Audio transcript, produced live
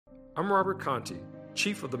I'm Robert Conti,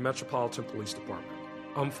 Chief of the Metropolitan Police Department.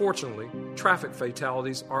 Unfortunately, traffic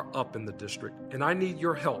fatalities are up in the district, and I need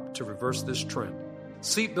your help to reverse this trend.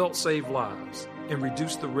 Seatbelts save lives and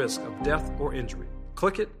reduce the risk of death or injury.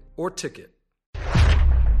 Click it or ticket.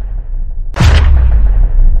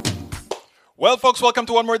 Well, folks, welcome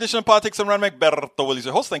to one more edition of Politics. I'm Ron McBerto Willies,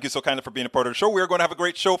 your host. Thank you so kindly for being a part of the show. We are going to have a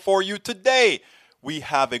great show for you today. We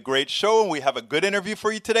have a great show, and we have a good interview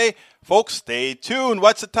for you today. Folks, stay tuned.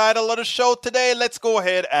 What's the title of the show today? Let's go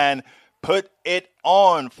ahead and put it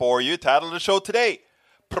on for you. Title of the show today,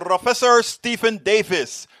 Professor Stephen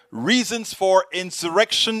Davis, Reasons for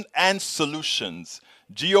Insurrection and Solutions.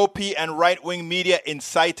 GOP and right-wing media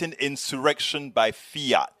inciting insurrection by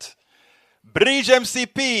fiat. Bridge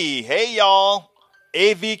MCP, hey y'all.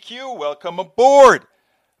 AVQ, welcome aboard.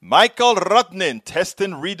 Michael Rutnin,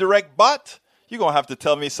 testing redirect bot. You're going to have to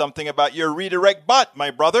tell me something about your redirect bot, my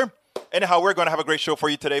brother. Anyhow, we're going to have a great show for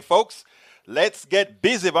you today, folks. Let's get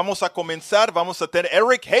busy. Vamos a comenzar. Vamos a tener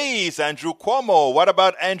Eric Hayes, Andrew Cuomo. What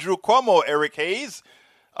about Andrew Cuomo, Eric Hayes?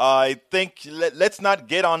 I think let's not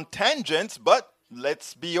get on tangents, but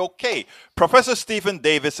let's be okay. Professor Stephen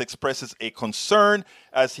Davis expresses a concern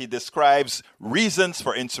as he describes reasons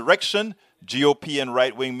for insurrection. GOP and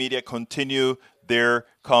right-wing media continue their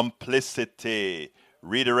complicity.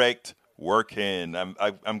 Redirect working.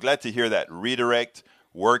 I'm glad to hear that. Redirect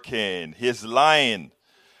working. His line.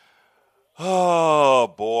 Oh,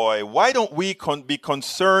 boy. Why don't we be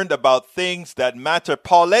concerned about things that matter?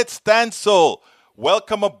 Paulette Stansel,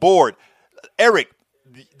 welcome aboard. Eric,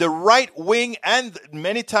 the right wing and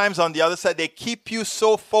many times on the other side, they keep you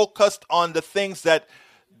so focused on the things that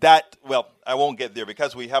well, I won't get there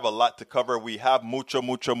because we have a lot to cover. We have mucho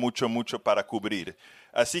para cubrir.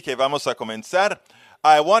 Así que vamos a comenzar.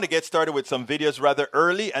 I want to get started with some videos rather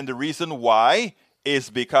early, and the reason why is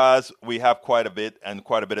because we have quite a bit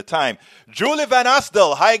of time. Julie Van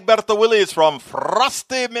Astel, hi, Egberto Willies from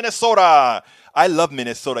Frosty, Minnesota. I love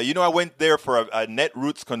Minnesota. You know, I went there for a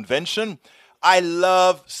Netroots convention. I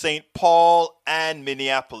love St. Paul and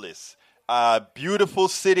Minneapolis. Beautiful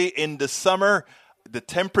city in the summer. The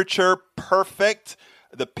temperature, perfect.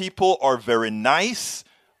 The people are very nice.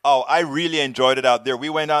 Oh, I really enjoyed it out there. We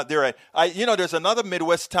went out there. There's another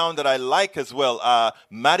Midwest town that I like as well,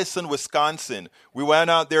 Madison, Wisconsin. We went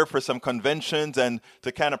out there for some conventions and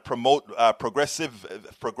to kind of promote progressive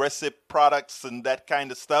products and that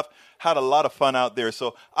kind of stuff. Had a lot of fun out there.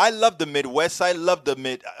 So I love the Midwest.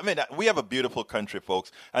 We have a beautiful country,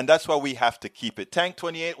 folks, and that's why we have to keep it. Tank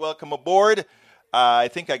 28, welcome aboard. I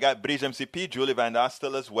think I got Bridge MCP, Julie Van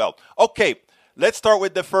Astel as well. Okay. Let's start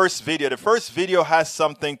with the first video. The first video has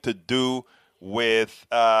something to do with,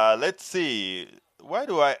 let's see,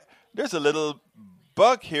 there's a little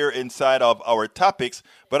bug here inside of our topics,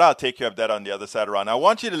 but I'll take care of that on the other side around. I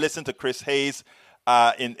want you to listen to Chris Hayes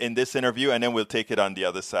in this interview, and then we'll take it on the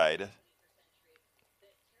other side.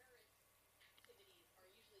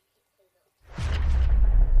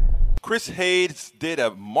 Chris Hayes did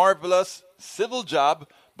a marvelous civil job,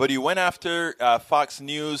 but he went after Fox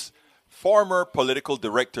News former political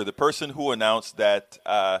director, the person who announced that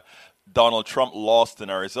Donald Trump lost in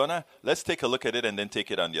Arizona. Let's take a look at it and then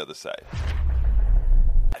take it on the other side.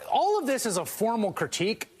 All of this as a formal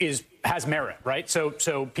critique has merit, right?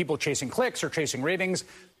 So people chasing clicks or chasing ratings,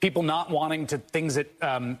 people not wanting to things that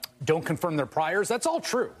don't confirm their priors, that's all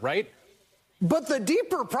true, right? But the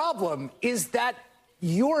deeper problem is that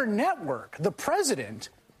your network, the president,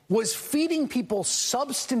 was feeding people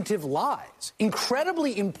substantive lies,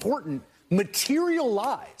 incredibly important material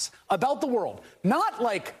lies about the world. Not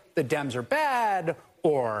like the Dems are bad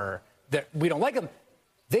or that we don't like them.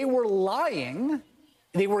 They were lying.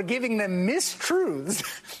 They were giving them mistruths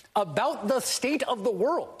about the state of the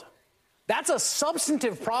world. That's a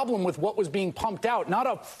substantive problem with what was being pumped out, not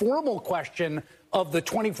a formal question of the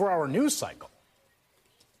 24-hour news cycle.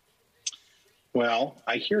 Well,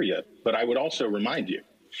 I hear you, but I would also remind you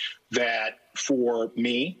that for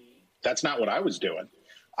me, that's not what I was doing.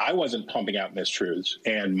 I wasn't pumping out mistruths.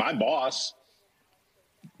 And my boss,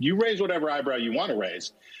 you raise whatever eyebrow you want to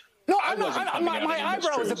raise. No, my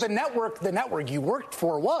eyebrow is that the network you worked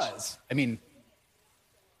for was. I mean.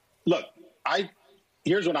 Look,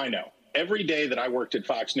 here's what I know. Every day that I worked at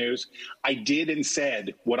Fox News, I did and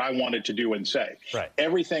said what I wanted to do and say. Right.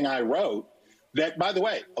 Everything I wrote. That, by the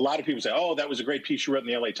way, a lot of people say, oh, that was a great piece you wrote in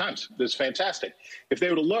the LA Times. That's fantastic. If they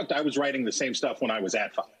would have looked, I was writing the same stuff when I was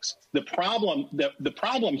at Fox. The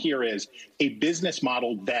problem here is a business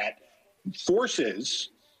model that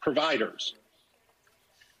forces providers.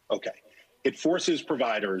 Okay. It forces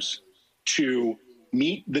providers to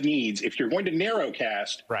meet the needs. If you're going to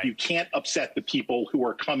narrowcast, Right. you can't upset the people who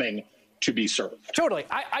are coming to be served. Totally.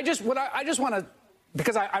 I just want to,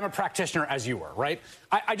 because I'm a practitioner as you were, right?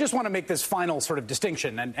 I just want to make this final sort of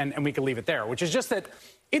distinction, and we can leave it there, which is just that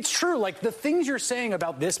it's true. Like the things you're saying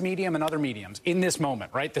about this medium and other mediums in this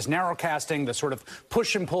moment, right? This narrowcasting, the sort of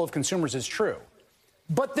push and pull of consumers is true.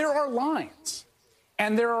 But there are lines,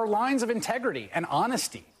 and there are lines of integrity and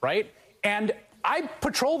honesty, right? And I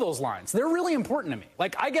patrol those lines. They're really important to me.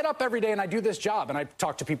 Like I get up every day and I do this job and I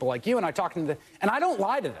talk to people like you and I talk to them and I don't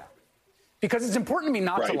lie to them because it's important to me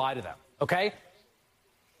not to lie to them. Okay.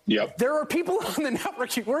 Yep. There are people on the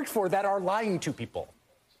network you worked for that are lying to people.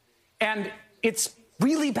 And it's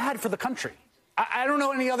really bad for the country. I don't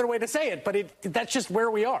know any other way to say it, but that's just where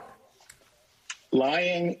we are.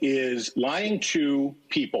 Lying to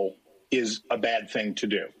people is a bad thing to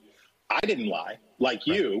do. I didn't lie. Like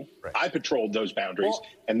you, I patrolled those boundaries,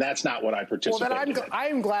 and that's not what I participated in. I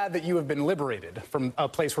am glad that you have been liberated from a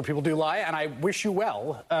place where people do lie, and I wish you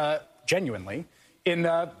well, genuinely, in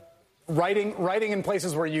writing in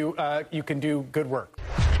places where you can do good work.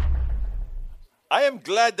 I am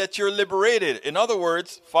glad that you're liberated. In other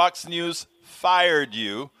words, Fox News fired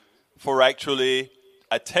you for actually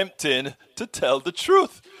attempting to tell the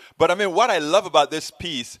truth. But I mean, what I love about this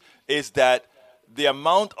piece is that the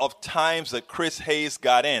amount of times that Chris Hayes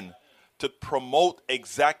got in to promote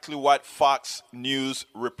exactly what Fox News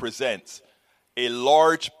represents, a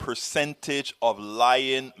large percentage of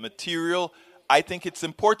lying material. I think it's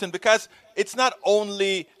important because it's not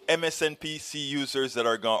only MSNBC users that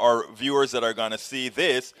are or viewers that are going to see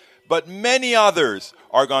this, but many others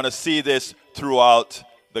are going to see this throughout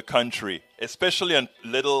the country, especially on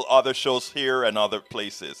little other shows here and other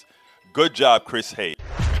places. Good job, Chris Hayes.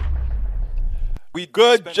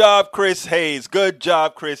 Good job, Chris Hayes. Good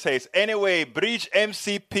job, Chris Hayes. Anyway, Bridge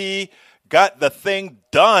MCP got the thing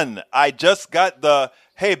done. I just got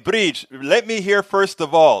hey, Bridge, let me hear first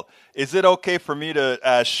of all, is it okay for me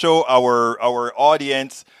to show our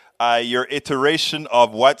audience your iteration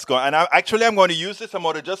of what's going on? And I'm going to use this. I'm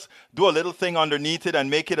going to just do a little thing underneath it and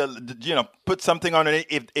make it, put something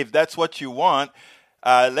underneath if that's what you want.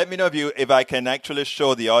 Let me know if I can actually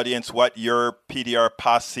show the audience what your PDR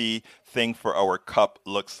posse thing for our cup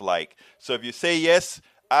looks like. So if you say yes,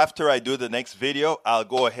 after I do the next video, I'll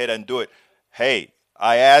go ahead and do it. Hey,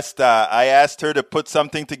 I asked her to put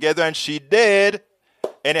something together and she did.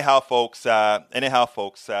 Anyhow, folks,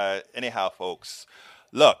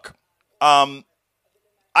 look,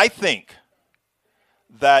 I think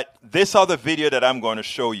that this other video that I'm going to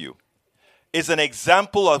show you is an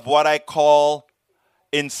example of what I call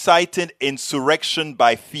inciting insurrection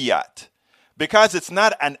by fiat. Because it's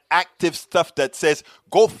not an active stuff that says,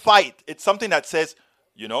 go fight. It's something that says,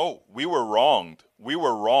 we were wronged. We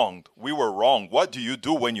were wronged. We were wronged. What do you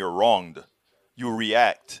do when you're wronged? You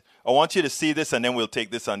react. I want you to see this, and then we'll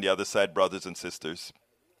take this on the other side, brothers and sisters.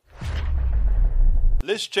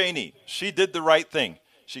 Liz Cheney, she did the right thing.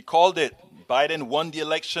 She called it. Biden won the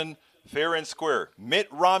election fair and square. Mitt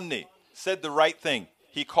Romney said the right thing.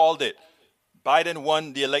 He called it. Biden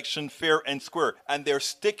won the election fair and square, and they're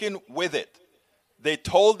sticking with it. They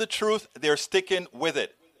told the truth. They're sticking with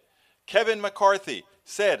it. Kevin McCarthy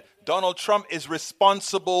said Donald Trump is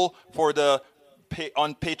responsible for the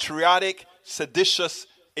unpatriotic, seditious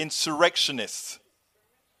insurrectionists.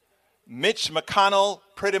 Mitch McConnell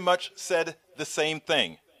pretty much said the same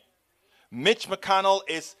thing. Mitch McConnell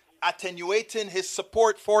is attenuating his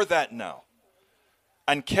support for that now.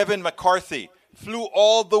 And Kevin McCarthy flew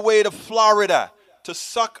all the way to Florida to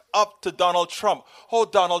suck up to Donald Trump. Oh,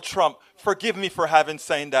 Donald Trump, forgive me for having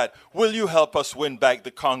said that. Will you help us win back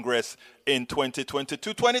the Congress in 2022?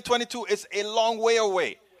 2022 is a long way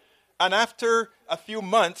away. And after a few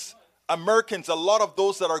months, Americans, a lot of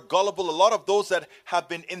those that are gullible, a lot of those that have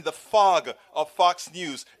been in the fog of Fox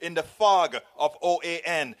News, in the fog of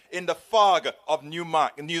OAN, in the fog of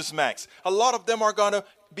Newsmax, a lot of them are going to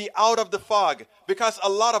be out of the fog because a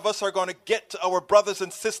lot of us are going to get to our brothers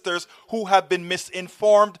and sisters who have been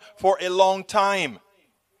misinformed for a long time.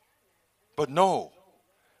 But no,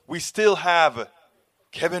 we still have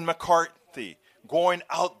Kevin McCarthy going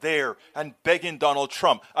out there and begging Donald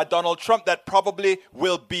Trump, a Donald Trump that probably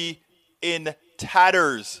will be in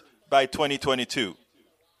tatters by 2022.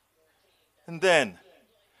 And then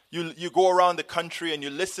you go around the country and you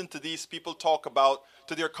listen to these people talk about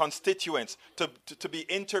to their constituents to be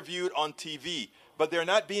interviewed on TV. But they're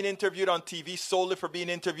not being interviewed on TV solely for being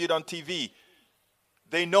interviewed on TV.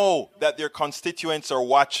 They know that their constituents are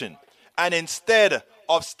watching. And instead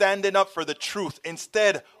of standing up for the truth,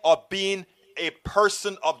 instead of being a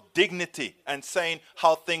person of dignity and saying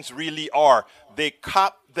how things really are. They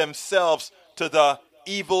cop themselves to the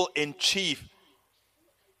evil in chief,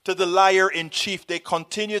 to the liar in chief. They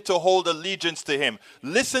continue to hold allegiance to him.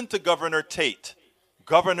 Listen to Governor Tate,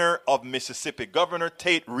 governor of Mississippi, Governor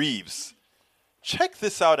Tate Reeves. Check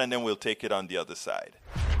this out, and then we'll take it on the other side.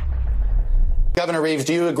 Governor Reeves,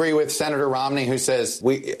 do you agree with Senator Romney, who says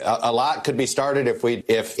a lot could be started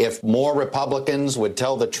if more Republicans would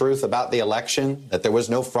tell the truth about the election, that there was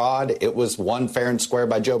no fraud, it was won fair and square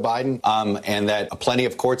by Joe Biden, and that plenty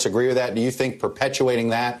of courts agree with that? Do you think perpetuating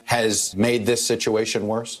that has made this situation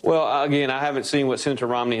worse? Well, again, I haven't seen what Senator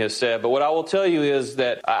Romney has said, but what I will tell you is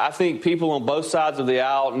that I think people on both sides of the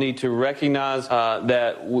aisle need to recognize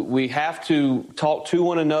that we have to talk to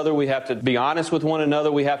one another. We have to be honest with one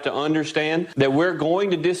another. We have to understand that we're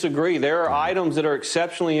going to disagree. There are items that are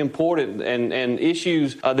exceptionally important and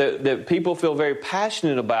issues that people feel very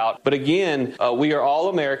passionate about. But again, we are all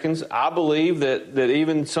Americans. I believe that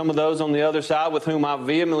even some of those on the other side with whom I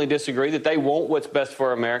vehemently disagree, that they want what's best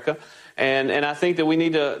for America. And I think that we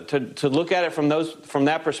need to look at it from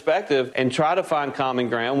that perspective and try to find common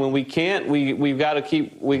ground. When we can't, we've got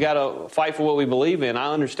to fight for what we believe in.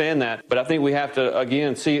 I understand that, but I think we have to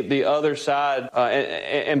again see the other side.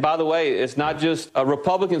 And by the way, it's not just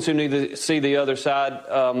Republicans who need to see the other side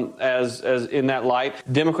as in that light.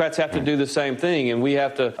 Democrats have to do the same thing, and we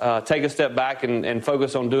have to take a step back and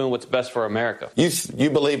focus on doing what's best for America. You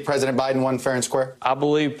believe President Biden won fair and square? I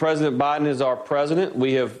believe President Biden is our president.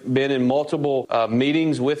 We have been in multiple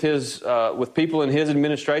meetings with people in his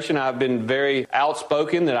administration. I've been very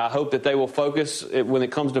outspoken that I hope that they will focus when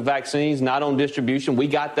it comes to vaccines, not on distribution. We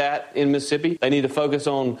got that in Mississippi. They need to focus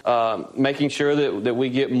on making sure that we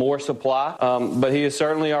get more supply. But he is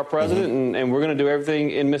certainly our president, and we're going to do everything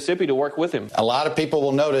in Mississippi to work with him. A lot of people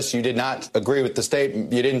will notice you did not agree with the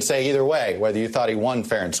statement. You didn't say either way whether you thought he won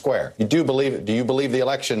fair and square. Do you believe the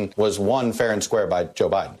election was won fair and square by Joe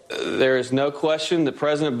Biden? There is no question that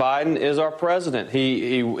President Biden is our president.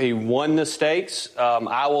 He won the states.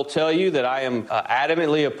 I will tell you that I am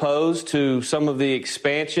adamantly opposed to some of the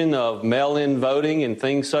expansion of mail-in voting and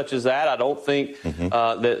things such as that. I don't think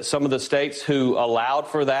that some of the states who allowed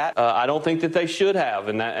for that, I don't think that they should have.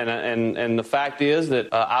 And the fact is that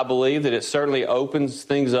I believe that it certainly opens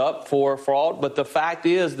things up for fraud. But the fact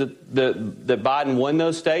is that Biden won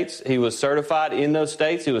those states. He was certified in those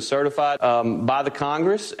states. He was certified by the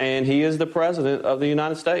Congress, and he is the president of the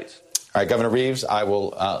United States. All right, Governor Reeves, I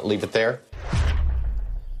will leave it there.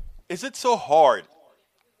 Is it so hard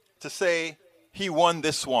to say he won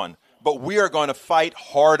this one, but we are going to fight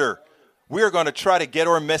harder? We are going to try to get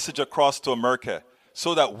our message across to America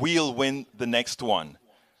so that we'll win the next one.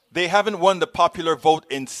 They haven't won the popular vote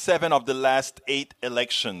in 7 of the last 8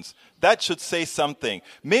 elections. That should say something.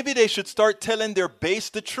 Maybe they should start telling their base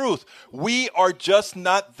the truth. We are just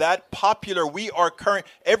not that popular. We are current.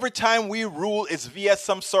 Every time we rule is via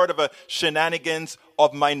some sort of a shenanigans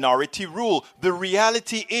of minority rule. The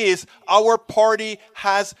reality is our party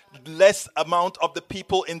has less amount of the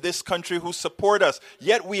people in this country who support us.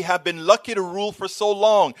 Yet we have been lucky to rule for so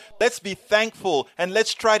long. Let's be thankful and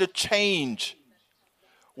let's try to change.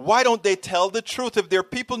 Why don't they tell the truth? If their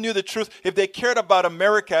people knew the truth, if they cared about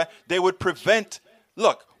America, they would prevent.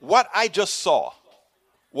 Look, what I just saw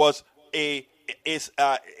was a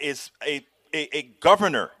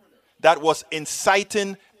governor that was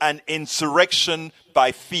inciting an insurrection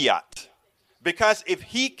by fiat. Because if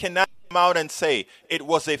he cannot come out and say it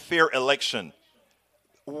was a fair election,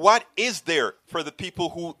 what is there for the people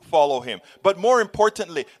who follow him? But more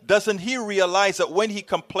importantly, doesn't he realize that when he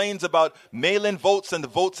complains about mail-in votes and the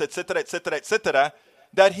votes, etc., etc., etc.,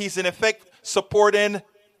 that he's in effect supporting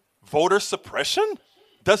voter suppression?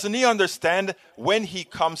 Doesn't he understand when he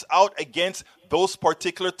comes out against those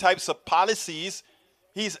particular types of policies,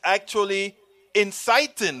 he's actually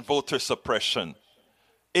inciting voter suppression?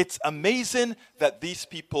 It's amazing that these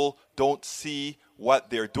people don't see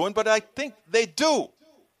what they're doing, but I think they do.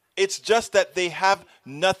 It's just that they have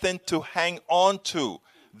nothing to hang on to.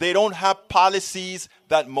 They don't have policies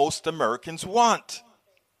that most Americans want.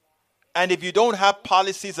 And if you don't have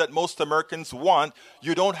policies that most Americans want,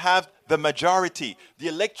 you don't have the majority. The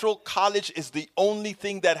Electoral College is the only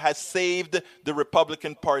thing that has saved the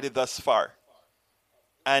Republican Party thus far.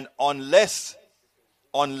 And unless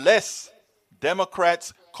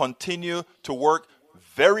Democrats continue to work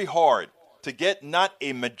very hard to get not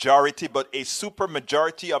a majority, but a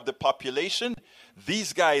supermajority of the population,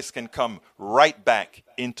 these guys can come right back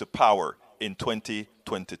into power in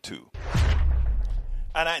 2022.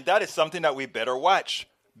 And that is something that we better watch.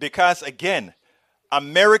 Because, again,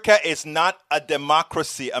 America is not a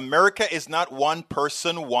democracy. America is not one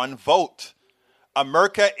person, one vote.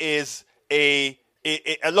 America is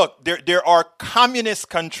look, there are communist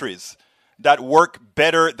countries that work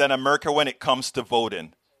better than America when it comes to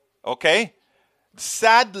voting. Okay?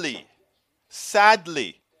 Sadly,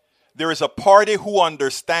 there is a party who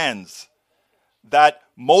understands that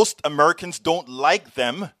most Americans don't like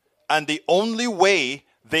them, and the only way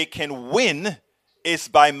they can win is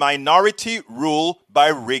by minority rule, by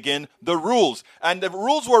rigging the rules. And the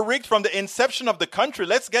rules were rigged from the inception of the country.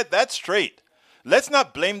 Let's get that straight. Let's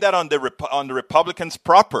not blame that on the Republicans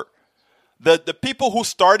proper. The people who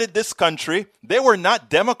started this country, they were not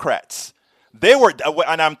Democrats. They were,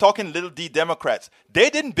 and I'm talking little d Democrats, they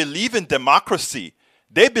didn't believe in democracy.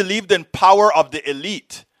 They believed in power of the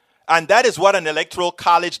elite. And that is what an electoral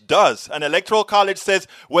college does. An electoral college says,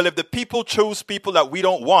 well, if the people choose people that we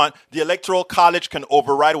don't want, the electoral college can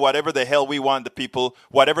override whatever the hell we want, the people,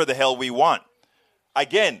 whatever the hell we want.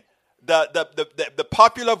 Again, the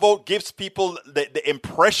popular vote gives people the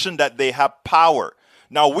impression that they have power.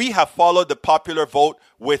 Now, we have followed the popular vote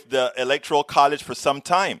with the electoral college for some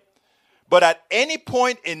time. But at any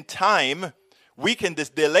point in time, the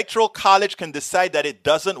electoral college can decide that it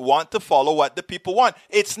doesn't want to follow what the people want.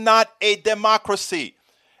 It's not a democracy.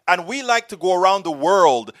 And we like to go around the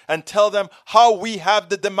world and tell them how we have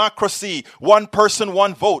the democracy. One person,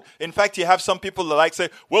 one vote. In fact, you have some people that like say,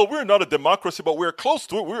 well, we're not a democracy, but we're close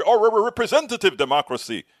to it. We are a representative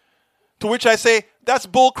democracy. To which I say, that's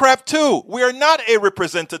bullcrap too. We are not a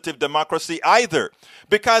representative democracy either,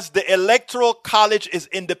 because the electoral college is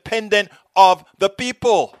independent of the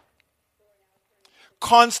people.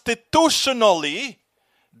 Constitutionally,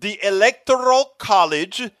 the electoral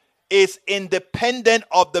college is independent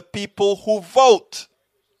of the people who vote.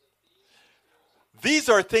 These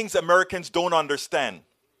are things Americans don't understand.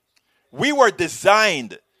 We were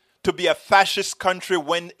designed to be a fascist country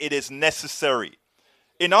when it is necessary.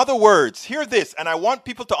 In other words, hear this, and I want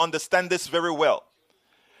people to understand this very well.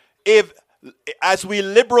 As we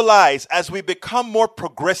liberalize, as we become more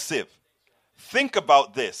progressive, think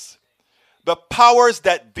about this. The powers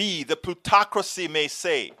that be, the plutocracy may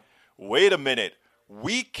say, wait a minute,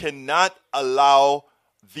 we cannot allow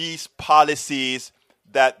these policies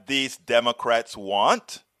that these Democrats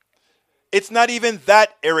want. It's not even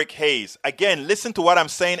that, Eric Hayes. Again, listen to what I'm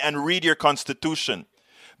saying and read your Constitution.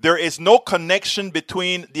 There is no connection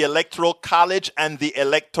between the Electoral College and the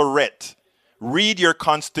electorate. Read your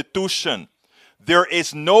Constitution. There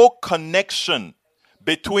is no connection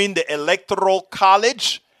between the Electoral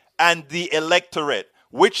College and the electorate,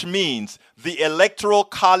 which means the Electoral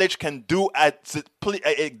College can do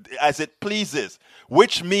as it pleases,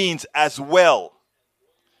 which means as well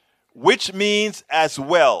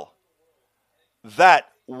that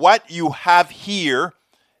what you have here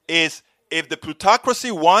is, if the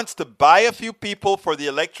plutocracy wants to buy a few people for the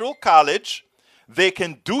Electoral College, they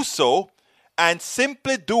can do so and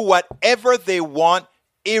simply do whatever they want,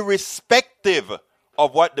 irrespective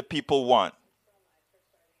of what the people want.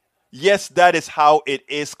 Yes, that is how it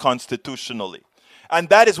is constitutionally. And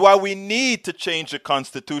that is why we need to change the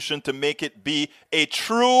Constitution to make it be a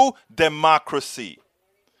true democracy.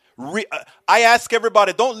 I ask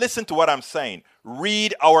everybody, don't listen to what I'm saying.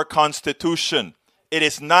 Read our Constitution. It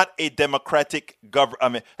is not a democratic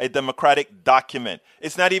document.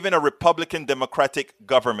 It's not even a Republican democratic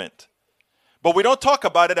government. But we don't talk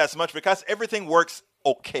about it as much because everything works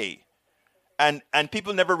okay. And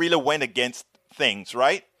people never really went against things,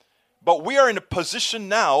 right? But we are in a position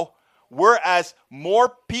now where as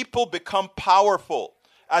more people become powerful,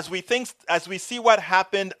 as we see what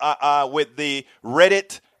happened with the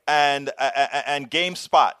Reddit and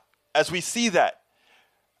GameSpot, as we see that,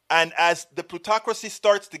 and as the plutocracy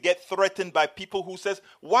starts to get threatened by people who says,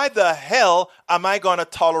 why the hell am I going to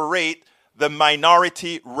tolerate the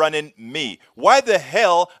minority running me? Why the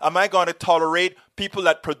hell am I going to tolerate people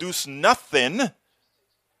that produce nothing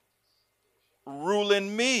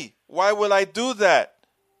ruling me? Why will I do that?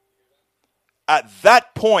 At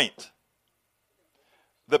that point,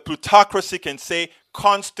 the plutocracy can say,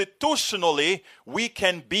 constitutionally, we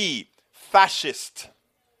can be fascist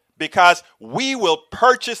because we will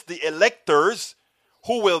purchase the electors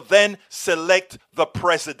who will then select the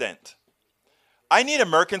president. I need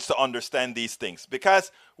Americans to understand these things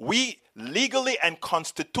because we legally and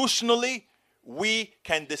constitutionally, we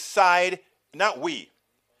can decide, not we,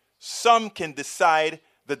 some can decide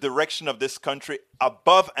the direction of this country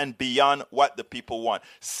above and beyond what the people want.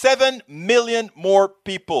 7 million more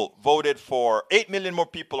people voted for, 8 million more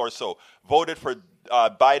people or so voted for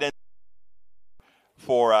Biden,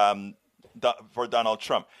 for Donald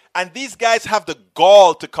Trump. And these guys have the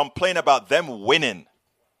gall to complain about them winning.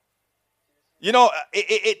 You know,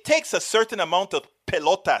 it takes a certain amount of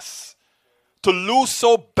pelotas to lose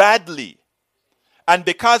so badly. And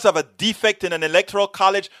because of a defect in an electoral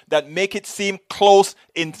college that make it seem close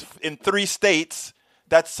in 3 states,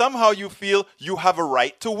 that somehow you feel you have a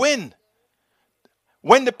right to win.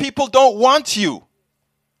 When the people don't want you.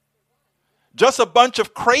 Just a bunch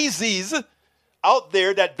of crazies out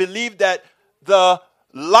there that believe that the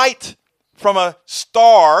light from a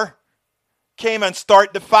star came and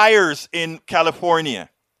started the fires in California.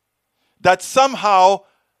 That somehow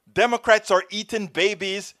Democrats are eating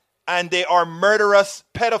babies and they are murderous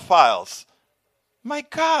pedophiles. My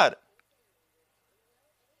God.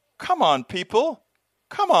 Come on, people.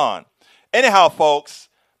 Come on. Anyhow, folks,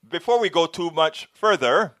 before we go too much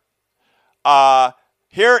further,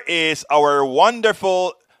 here is our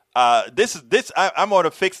wonderful, I'm going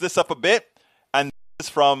to fix this up a bit. And this is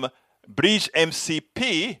from Bridge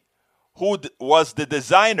MCP, who was the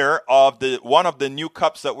designer of one of the new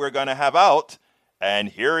cups that we're going to have out. And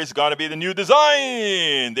here is going to be the new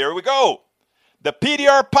design. There we go. The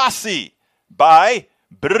PDR Posse by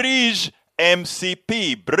Bridge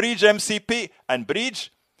MCP. Bridge MCP. And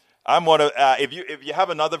Bridge, I'm going to, if you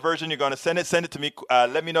have another version, you're going to send it to me.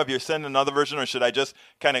 Let me know if you're sending another version, or should I just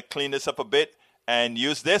kind of clean this up a bit and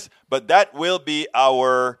use this? But that will be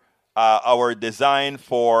our design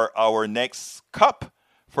for our next cup.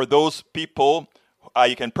 For those people,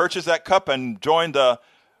 you can purchase that cup and join the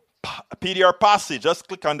PDR Posse. Just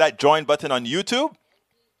click on that join button on YouTube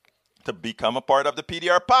to become a part of the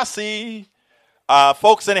PDR Posse.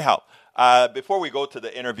 Folks, anyhow, before we go to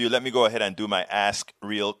the interview, let me go ahead and do my ask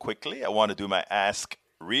real quickly. I want to do my ask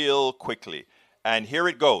real quickly. And here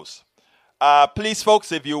it goes. Please,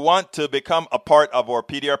 folks, if you want to become a part of our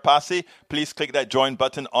PDR Posse, please click that join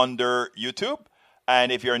button under YouTube.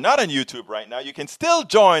 And if you're not on YouTube right now, you can still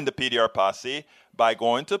join the PDR Posse by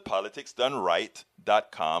going to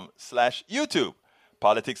politicsdoneright.com/YouTube.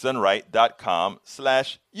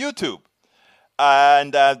 politicsdoneright.com/YouTube.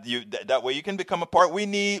 And that way you can become a part. We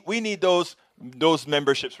need those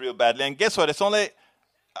memberships real badly. And guess what? It's only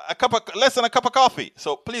less than a cup of coffee.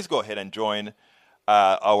 So please go ahead and join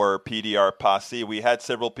our PDR Posse. We had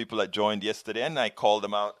several people that joined yesterday, and I called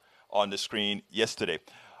them out on the screen yesterday.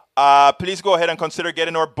 Please go ahead and consider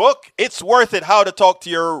getting our book. It's worth it. How to Talk to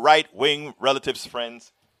Your Right-Wing Relatives,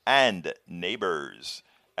 Friends, and Neighbors.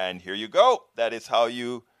 And here you go. That is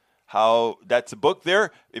that's a book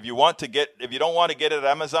there. If you don't want to get it at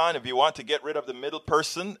Amazon, if you want to get rid of the middle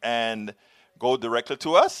person and go directly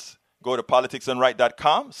to us, go to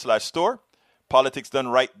politicsdoneright.com/store,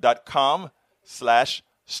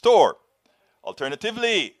 politicsdoneright.com/store.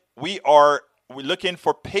 Alternatively, we're looking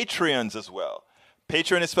for Patreons as well.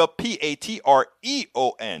 Patreon is spelled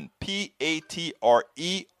Patreon.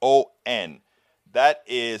 Patreon. That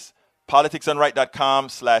is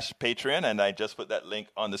politicsdoneright.com/Patreon, and I just put that link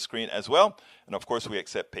on the screen as well. And of course, we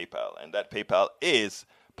accept PayPal, and that PayPal is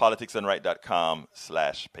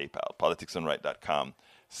politicsdoneright.com/PayPal.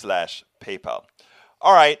 Politicsdoneright.com/PayPal.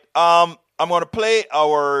 All right, I'm going to play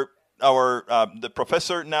the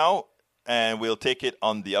professor now, and we'll take it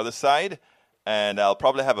on the other side. And I'll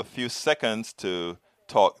probably have a few seconds to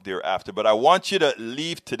talk thereafter. But I want you to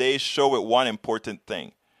leave today's show with one important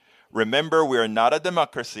thing. Remember, we are not a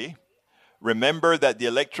democracy. Remember that the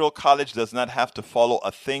Electoral College does not have to follow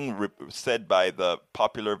a thing said by the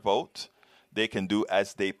popular vote. They can do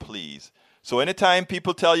as they please. So anytime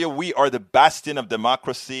people tell you we are the bastion of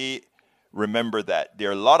democracy, remember that. There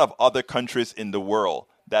are a lot of other countries in the world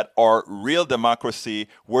that are real democracy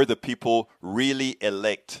where the people really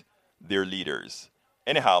elect their leaders.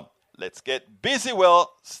 Anyhow, let's get busy.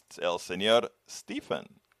 Well, el señor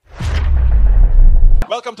Stephen.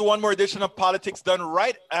 Welcome to one more edition of Politics Done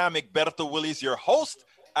Right. I'm Egberto Willies, your host.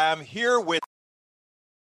 I'm here with...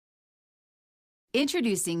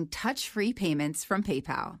 Introducing touch-free payments from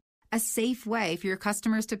PayPal, a safe way for your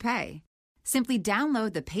customers to pay. Simply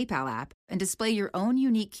download the PayPal app and display your own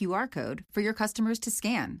unique QR code for your customers to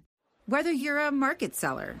scan. Whether you're a market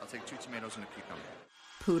seller, I'll take 2 tomatoes and a cucumber,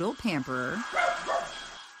 poodle pamperer,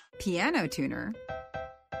 piano tuner,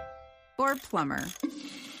 or plumber.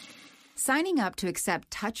 Signing up to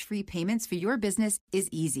accept touch-free payments for your business is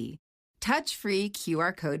easy. Touch-free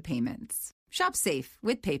QR code payments. Shop safe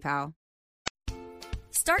with PayPal.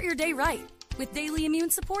 Start your day right with daily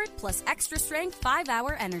immune support plus extra strength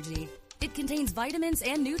 5-hour energy. It contains vitamins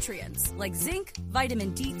and nutrients like zinc,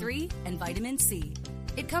 vitamin D3, and vitamin C.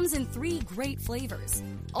 It comes in 3 great flavors: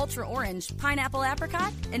 ultra orange, pineapple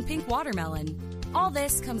apricot, and pink watermelon. All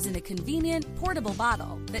this comes in a convenient, portable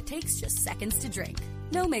bottle that takes just seconds to drink.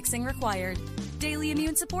 No mixing required. Daily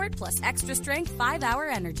immune support plus extra strength 5-hour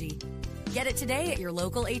energy. Get it today at your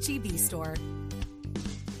local H-E-B store.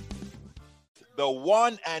 The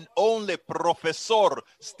one and only Professor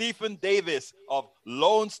Stephen Davis of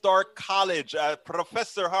Lone Star College.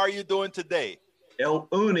 Professor, how are you doing today? El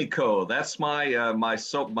Único. That's my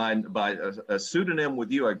pseudonym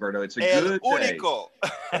with you, Egberto. It's a El good Único.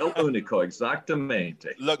 day. El Único,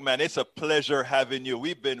 exactamente. Look, man, it's a pleasure having you.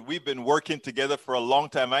 We've been working together for a long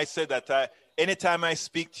time. I said that anytime I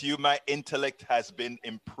speak to you, my intellect has been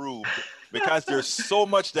improved because there's so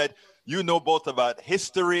much that you know both about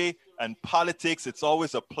history and politics. It's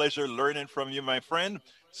always a pleasure learning from you, my friend.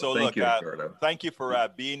 So well, thank you for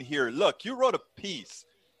being here. Look, you wrote a piece.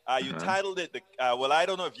 You titled it, I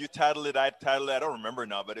don't know if you titled it, I don't remember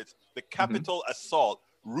now, but it's The Capitol Assault,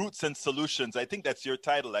 Roots and Solutions. I think that's your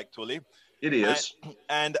title, actually. It is.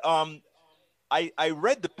 And I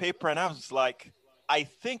read the paper and I was like, I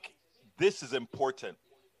think this is important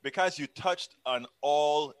because you touched on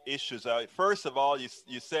all issues. First of all,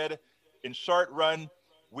 you said in short run,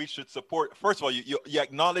 we should support, first of all, you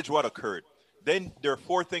acknowledge what occurred. Then there are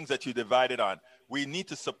 4 things that you divided on. We need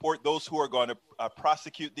to support those who are going to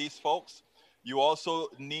prosecute these folks. You also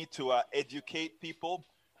need to educate people.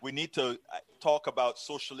 We need to talk about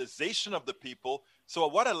socialization of the people. So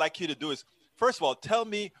what I'd like you to do is, first of all, tell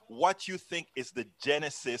me what you think is the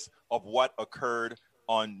genesis of what occurred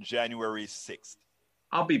on January 6th.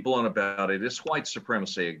 I'll be blunt about it. It's white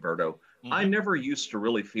supremacy, Egberto. I never used to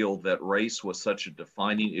really feel that race was such a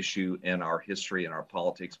defining issue in our history and our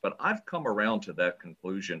politics, but I've come around to that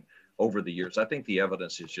conclusion over the years. I think the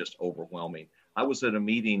evidence is just overwhelming. I was at a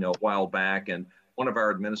meeting a while back, and one of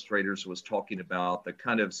our administrators was talking about the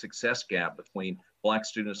kind of success gap between Black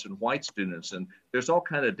students and white students. And there's all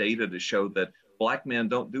kind of data to show that Black men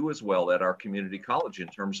don't do as well at our community college in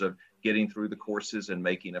terms of getting through the courses and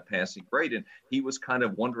making a passing grade. And he was kind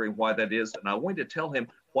of wondering why that is. And I wanted to tell him,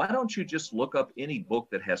 why don't you just look up any book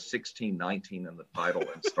that has 1619 in the title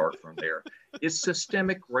and start from there? It's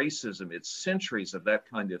systemic racism. It's centuries of that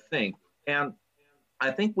kind of thing. And I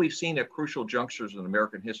think we've seen at crucial junctures in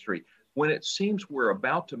American history, when it seems we're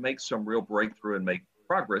about to make some real breakthrough and make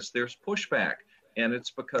progress, there's pushback. And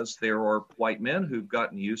it's because there are white men who've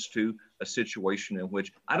gotten used to a situation in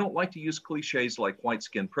which, I don't like to use cliches like white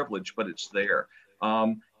skin privilege, but it's there.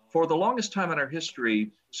 For the longest time in our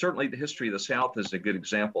history, certainly the history of the South is a good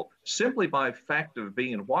example. Simply by fact of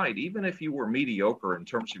being white, even if you were mediocre in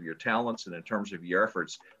terms of your talents and in terms of your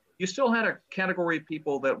efforts, you still had a category of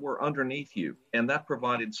people that were underneath you, and that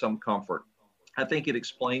provided some comfort. I think it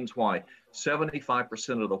explains why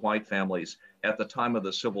 75% of the white families at the time of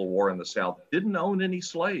the Civil War in the South didn't own any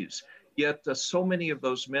slaves. Yet so many of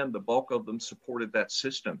those men, the bulk of them supported that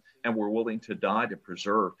system and were willing to die to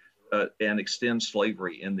preserve and extend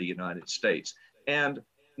slavery in the United States. And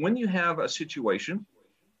when you have a situation,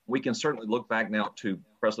 we can certainly look back now to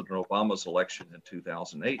President Obama's election in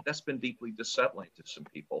 2008. That's been deeply dissettling to some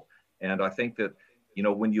people. And I think that, you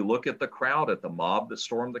know, when you look at the crowd, at the mob that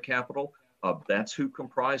stormed the Capitol, that's who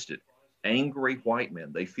comprised it. Angry white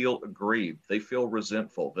men. They feel aggrieved. They feel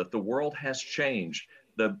resentful that the world has changed.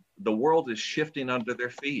 The world is shifting under their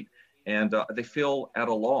feet, and they feel at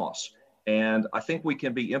a loss. And I think we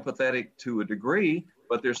can be empathetic to a degree,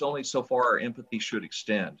 but there's only so far our empathy should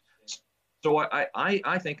extend. So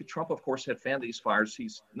I think Trump, of course, had fanned these fires.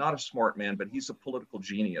 He's not a smart man, but he's a political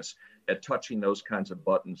genius at touching those kinds of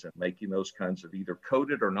buttons and making those kinds of either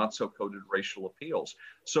coded or not so coded racial appeals.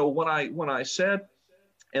 So when I said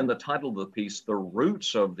in the title of the piece, the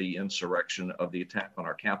roots of the insurrection, of the attack on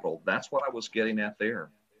our Capitol, that's what I was getting at there.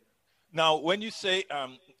 Now, when you say,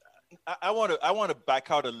 I want to back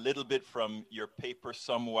out a little bit from your paper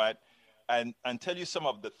somewhat and tell you some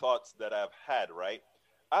of the thoughts that I've had, right?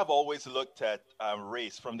 I've always looked at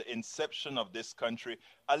race from the inception of this country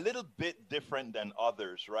a little bit different than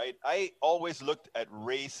others, right? I always looked at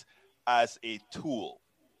race as a tool.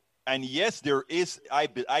 And yes, there is,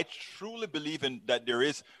 I truly believe in that there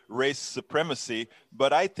is race supremacy,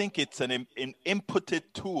 but I think it's an inputted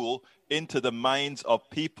tool into the minds of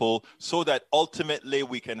people so that ultimately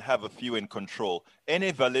we can have a few in control.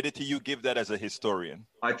 Any validity you give that as a historian?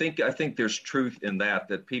 I think there's truth in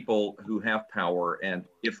that people who have power, and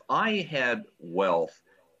if I had wealth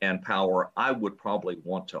and power, I would probably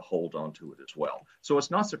want to hold on to it as well. So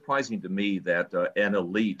it's not surprising to me that an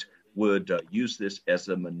elite would use this as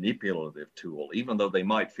a manipulative tool, even though they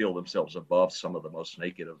might feel themselves above some of the most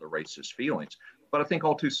naked of the racist feelings. But I think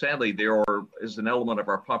all too sadly, there is an element of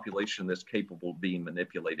our population that's capable of being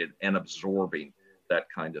manipulated and absorbing that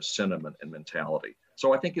kind of sentiment and mentality.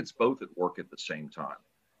 So I think it's both at work at the same time.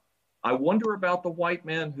 I wonder about the white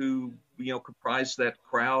men who, comprise that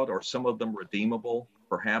crowd. Are some of them redeemable?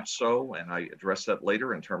 Perhaps so. And I address that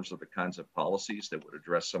later in terms of the kinds of policies that would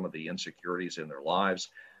address some of the insecurities in their lives,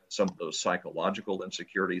 some of those psychological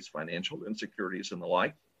insecurities, financial insecurities, and the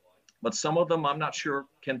like. But some of them I'm not sure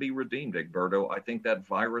can be redeemed, Egberto. I think that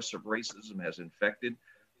virus of racism has infected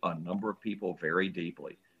a number of people very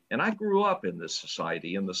deeply. And I grew up in this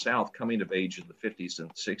society in the South, coming of age in the 50s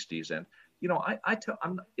and 60s. And,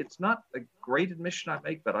 it's not a great admission I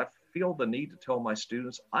make, but I feel the need to tell my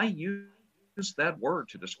students, I use that word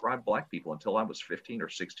to describe Black people until I was 15 or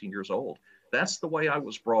 16 years old. That's the way I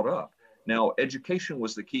was brought up. Now, education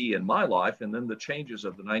was the key in my life, and then the changes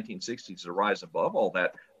of the 1960s to rise above all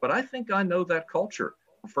that. But I think I know that culture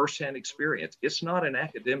from firsthand experience. It's not an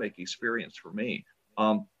academic experience for me.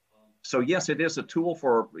 So yes, it is a tool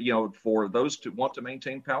for those who want to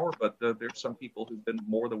maintain power, but there's some people who've been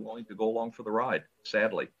more than willing to go along for the ride,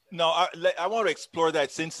 sadly. No, I want to explore that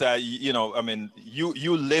since,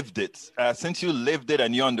 you lived it. Since you lived it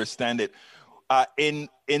and you understand it, in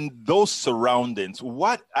those surroundings,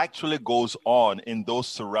 what actually goes on in those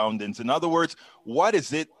surroundings? In other words, what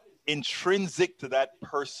is it intrinsic to that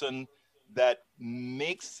person that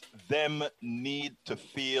makes them need to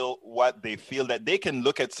feel what they feel, that they can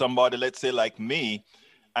look at somebody, let's say like me,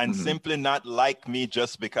 and simply not like me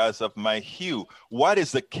just because of my hue? What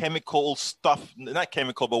is the chemical stuff, not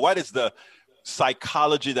chemical, but what is the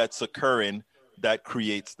psychology that's occurring that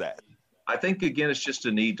creates that? I think, again, it's just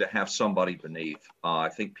a need to have somebody beneath. I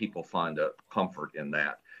think people find a comfort in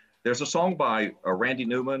that. There's a song by Randy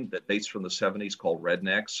Newman that dates from the 70s called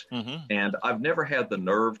Rednecks. And I've never had the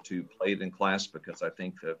nerve to play it in class because I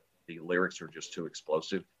think that the lyrics are just too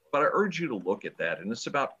explosive. But I urge you to look at that. And it's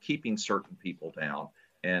about keeping certain people down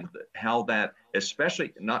and how that,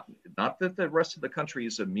 especially not that the rest of the country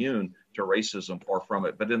is immune to racism, far from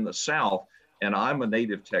it, but in the South, and I'm a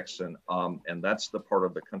native Texan, and that's the part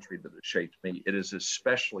of the country that has shaped me, it has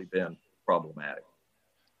especially been problematic.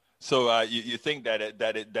 So you think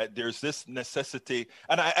that there's this necessity,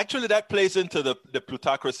 and actually that plays into the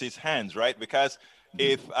plutocracy's hands, right? Because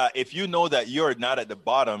if you know that you're not at the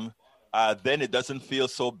bottom, then it doesn't feel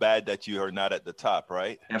so bad that you are not at the top,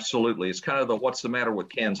 right? Absolutely. It's kind of the what's the matter with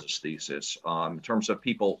Kansas thesis in terms of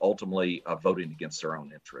people ultimately voting against their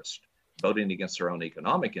own interest, voting against their own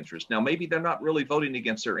economic interest. Now, maybe they're not really voting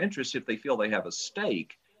against their interest if they feel they have a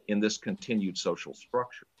stake in this continued social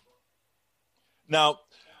structure. Now,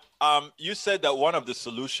 you said that one of the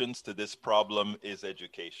solutions to this problem is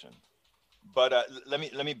education. But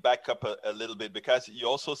let me back up a little bit, because you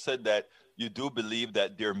also said that you do believe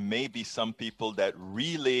that there may be some people that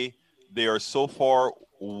really, they are so far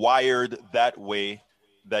wired that way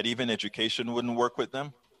that even education wouldn't work with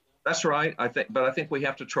them. That's right. I think we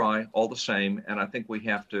have to try all the same, and I think we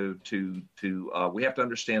have to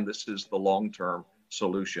understand this is the long-term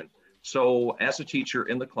solution. So as a teacher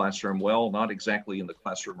in the classroom, well, not exactly in the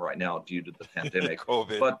classroom right now due to the pandemic,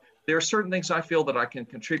 COVID. But there are certain things I feel that I can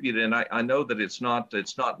contribute. And I know that it's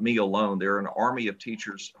not me alone. There are an army of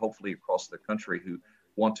teachers, hopefully across the country, who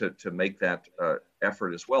want to make that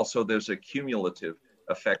effort as well. So there's a cumulative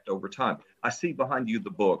effect over time. I see behind you the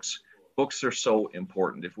books. Books are so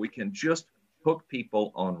important. If we can just hook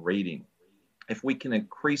people on reading, if we can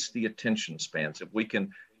increase the attention spans, if we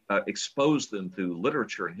can expose them through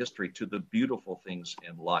literature and history to the beautiful things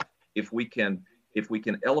in life. If we can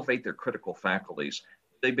elevate their critical faculties,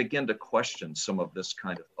 they begin to question some of this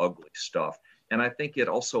kind of ugly stuff. And I think it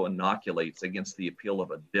also inoculates against the appeal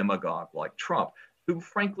of a demagogue like Trump, who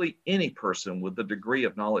frankly any person with a degree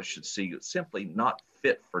of knowledge should see simply not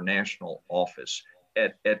fit for national office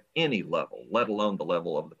at any level, let alone the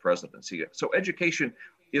level of the presidency. So education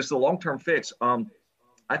is the long-term fix.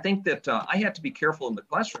 I think that I have to be careful in the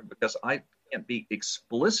classroom because I can't be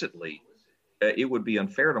explicitly, it would be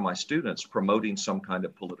unfair to my students promoting some kind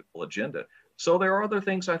of political agenda. So there are other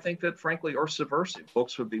things I think that frankly are subversive.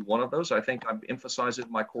 Books would be one of those. I think I've emphasized in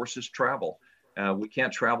my courses travel. We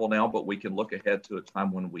can't travel now, but we can look ahead to a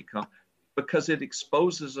time when we come, because it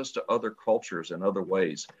exposes us to other cultures and other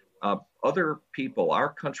ways. Other people,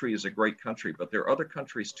 our country is a great country, but there are other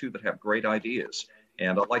countries too that have great ideas.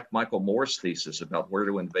 And I like Michael Moore's thesis about where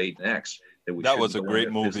to invade next. That was a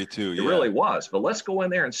great movie too. It really was. But let's go in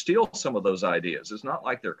there and steal some of those ideas. It's not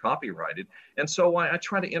like they're copyrighted. And so I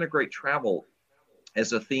try to integrate travel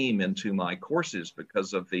as a theme into my courses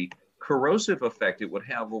because of the corrosive effect it would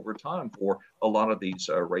have over time for a lot of these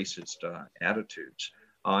racist attitudes.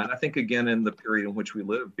 And I think, again, in the period in which we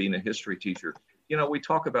live, being a history teacher, we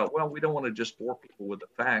talk about, well, we don't want to just bore people with the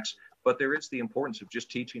facts, but there is the importance of just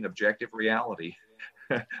teaching objective reality.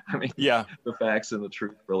 I mean, Yeah. The facts and the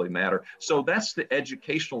truth really matter. So that's the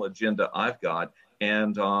educational agenda I've got.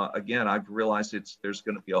 And again, I've realized there's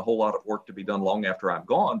going to be a whole lot of work to be done long after I'm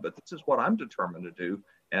gone, but this is what I'm determined to do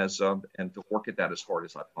and to work at that as hard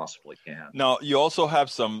as I possibly can. Now, you also have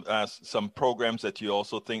some programs that you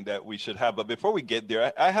also think that we should have. But before we get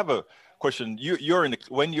there, I have a question.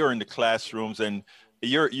 When you're in the classrooms and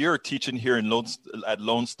you're teaching here at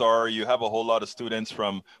Lone Star, you have a whole lot of students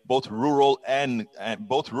from both rural and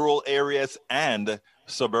both rural areas and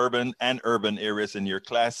suburban and urban areas in your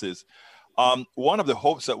classes. One of the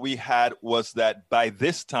hopes that we had was that by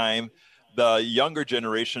this time, the younger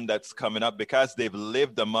generation that's coming up, because they've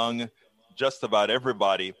lived among just about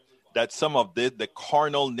everybody, that some of the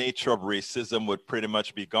carnal nature of racism would pretty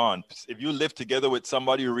much be gone. If you live together with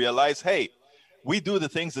somebody, you realize, hey, we do the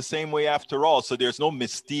things the same way after all. So there's no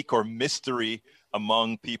mystique or mystery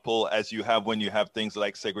among people as you have when you have things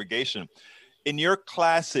like segregation. In your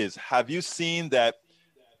classes, have you seen that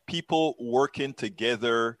people working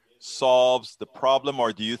together solves the problem,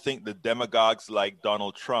 or do you think the demagogues like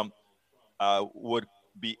Donald Trump would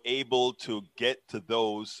be able to get to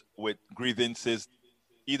those with grievances,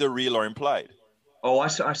 either real or implied? Oh,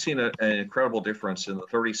 I've seen an incredible difference in the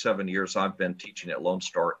 37 years I've been teaching at Lone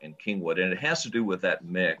Star and Kingwood, and it has to do with that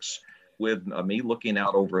mix, with me looking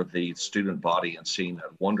out over the student body and seeing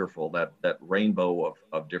that wonderful, that rainbow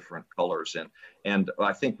of different colors. And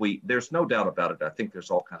I think there's no doubt about it. I think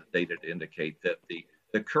there's all kind of data to indicate that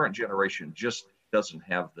the current generation just doesn't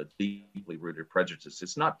have the deeply rooted prejudices.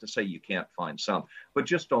 It's not to say you can't find some, but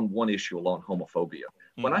just on one issue alone, homophobia.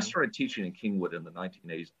 Mm-hmm. When I started teaching in Kingwood in the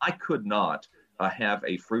 1980s, I could not have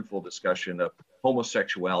a fruitful discussion of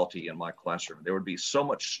homosexuality in my classroom. There would be so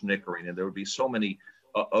much snickering, and there would be so many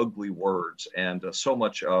ugly words, and so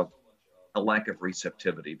much a lack of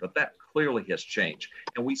receptivity. But that clearly has changed.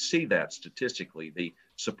 And we see that statistically, the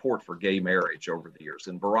support for gay marriage over the years.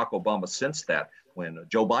 And Barack Obama sensed that when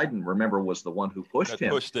Joe Biden, remember, was the one who pushed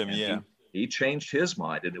him. Yeah. He changed his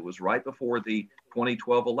mind. And it was right before the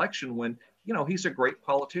 2012 election when, he's a great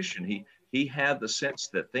politician. He had the sense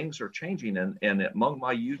that things are changing, and among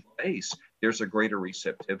my youth base, there's a greater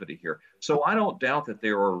receptivity here. So I don't doubt that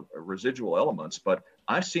there are residual elements, but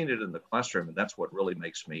I've seen it in the classroom, and that's what really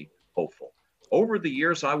makes me hopeful. Over the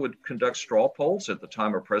years, I would conduct straw polls at the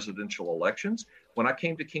time of presidential elections. When I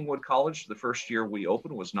came to Kingwood College, the first year we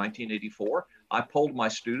opened was 1984. I polled my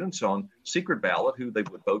students on secret ballot who they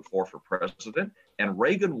would vote for president, and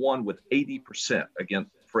Reagan won with 80%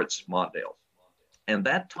 against Fritz Mondale. And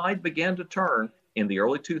that tide began to turn in the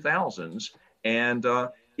early 2000s, and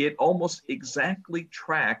it almost exactly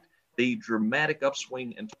tracked the dramatic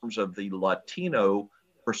upswing in terms of the Latino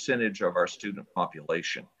percentage of our student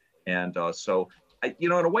population. And so,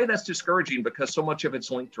 in a way that's discouraging because so much of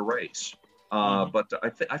it's linked to race. But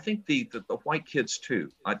I think the white kids too,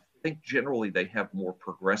 I think generally they have more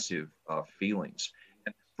progressive feelings.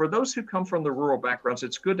 And for those who come from the rural backgrounds,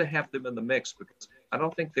 it's good to have them in the mix because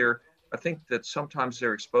I think that sometimes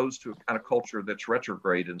they're exposed to a kind of culture that's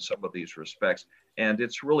retrograde in some of these respects. And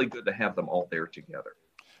it's really good to have them all there together.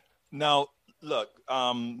 Now, look,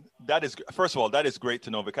 first of all, that is great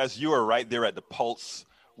to know because you are right there at the pulse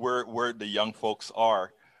where the young folks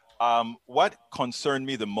are. What concerned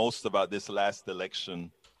me the most about this last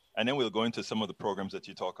election, and then we'll go into some of the programs that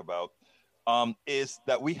you talk about, is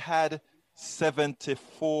that we had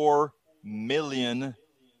 74 million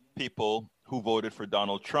people who voted for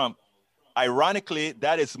Donald Trump. Ironically,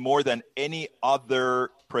 that is more than any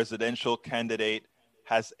other presidential candidate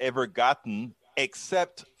has ever gotten,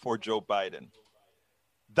 except for Joe Biden.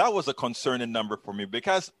 That was a concerning number for me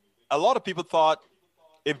because a lot of people thought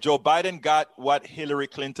if Joe Biden got what Hillary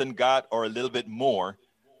Clinton got or a little bit more,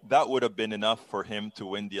 that would have been enough for him to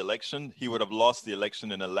win the election. He would have lost the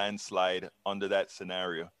election in a landslide under that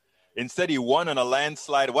scenario. Instead, he won in a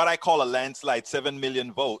landslide, what I call a landslide, 7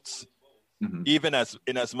 million votes. Mm-hmm. Even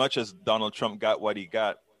in as much as Donald Trump got what he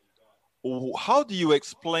got. How do you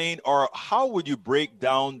explain, or how would you break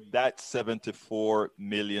down that 74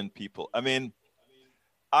 million people? I mean,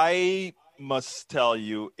 I must tell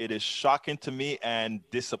you, it is shocking to me and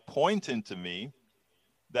disappointing to me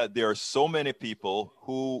that there are so many people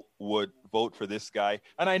who would vote for this guy.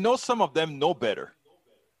 And I know some of them know better.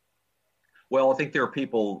 Well, I think there are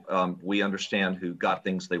people we understand who got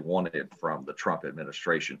things they wanted from the Trump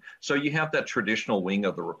administration. So you have that traditional wing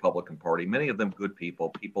of the Republican Party, many of them good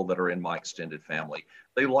people that are in my extended family.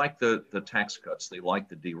 They like the tax cuts. They like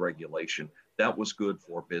the deregulation. That was good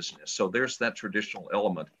for business. So there's that traditional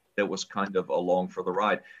element that was kind of along for the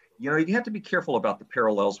ride. You have to be careful about the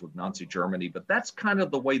parallels with Nazi Germany, but that's kind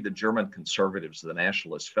of the way the German conservatives, the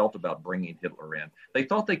nationalists, felt about bringing Hitler in. They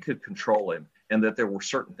thought they could control him and that there were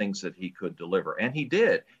certain things that he could deliver. And he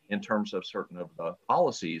did in terms of certain of the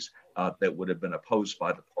policies that would have been opposed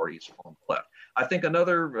by the parties on the left. I think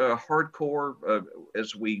another hardcore,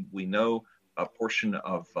 as we know, a portion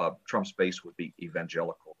of Trump's base would be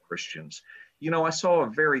evangelical Christians. I saw a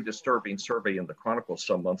very disturbing survey in the Chronicle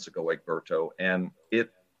some months ago, Egberto, and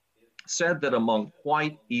it said that among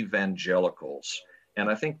white evangelicals, and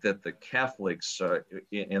I think that the Catholics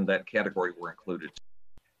in that category were included,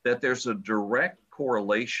 that there's a direct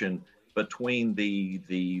correlation between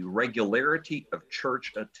the regularity of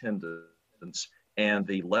church attendance and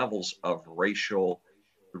the levels of racial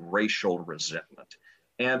resentment.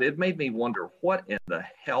 And it made me wonder, what in the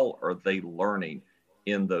hell are they learning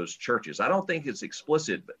in those churches? I don't think it's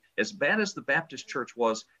explicit, but as bad as the Baptist church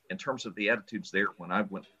was in terms of the attitudes there when I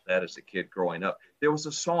went to that as a kid growing up, there was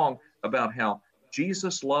a song about how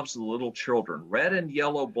Jesus loves the little children, red and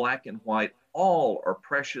yellow, black and white, all are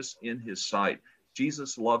precious in his sight.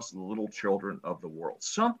 Jesus loves the little children of the world.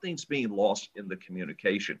 Something's being lost in the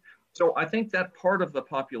communication. So I think that part of the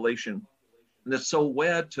population that's so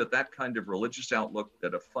wed to that kind of religious outlook,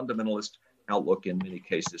 that a fundamentalist outlook in many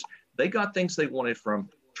cases, they got things they wanted from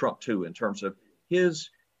Trump too, in terms of his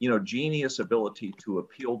genius ability to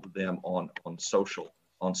appeal to them on social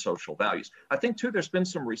values. I think too, there's been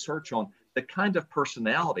some research on the kind of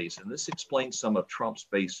personalities, and this explains some of Trump's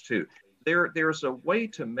base too. There's a way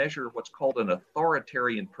to measure what's called an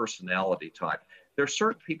authoritarian personality type. There's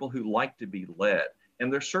certain people who like to be led,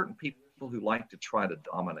 and there's certain people who like to try to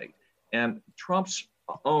dominate. And Trump's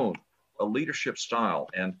own leadership style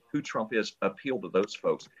and who Trump is appeal to those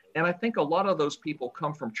folks. And I think a lot of those people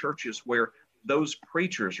come from churches where those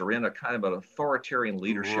preachers are in a kind of an authoritarian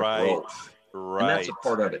leadership role. Right. And that's a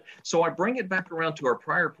part of it. So I bring it back around to our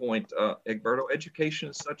prior point, Egberto. Education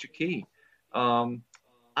is such a key. I'm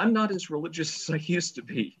not as religious as I used to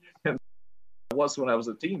be. And I was when I was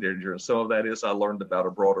a teenager. And some of that is I learned about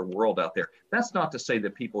a broader world out there. That's not to say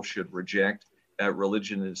that people should reject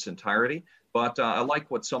religion in its entirety. But I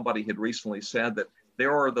like what somebody had recently said, that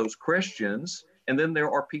there are those Christians, and then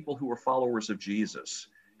there are people who are followers of Jesus.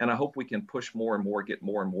 And I hope we can push more and more, get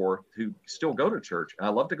more and more who still go to church. I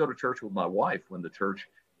love to go to church with my wife when the church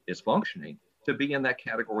is functioning, to be in that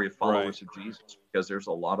category of followers of Jesus, because there's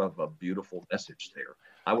a lot of a beautiful message there.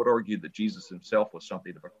 I would argue that Jesus himself was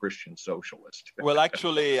something of a Christian socialist. Well,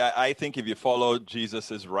 actually, I think if you follow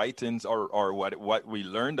Jesus's writings or what we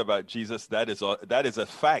learned about Jesus, that is a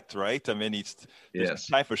fact, right? I mean, the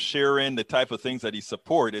type of sharing, the type of things that he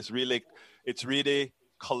supports is really, it's really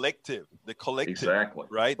collective. The collective, exactly,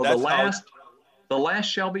 right? Well, the last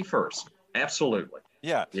shall be first. Absolutely.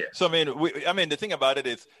 Yeah. Yes. So I mean, the thing about it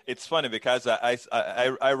is, it's funny because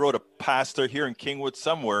I wrote a pastor here in Kingwood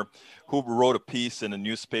somewhere who wrote a piece in the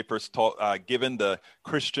newspapers given the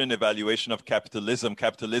Christian evaluation of capitalism.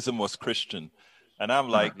 Capitalism was Christian, and I'm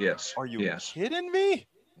like, yes. Are you kidding me?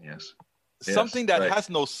 Yes. Something that has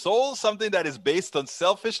no soul, something that is based on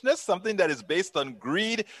selfishness, something that is based on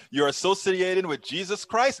greed, you're associating with Jesus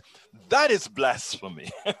Christ. That is blasphemy.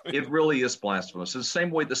 It really is blasphemous. It's the same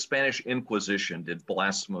way the Spanish Inquisition did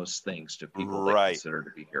blasphemous things to people they consider to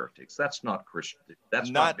be heretics. That's not Christian. That's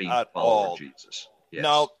not being a follower of Jesus. Yes.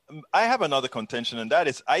 Now, I have another contention, and that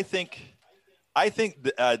is, I think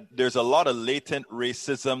there's a lot of latent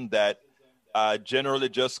racism that generally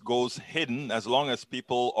just goes hidden as long as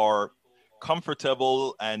people are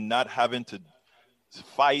comfortable and not having to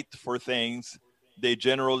fight for things. There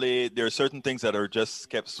are certain things that are just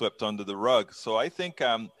kept swept under the rug. So I think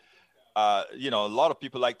a lot of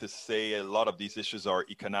people like to say a lot of these issues are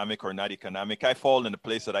economic or not economic. I fall in a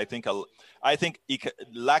place that I think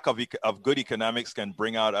lack of good economics can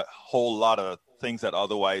bring out a whole lot of things that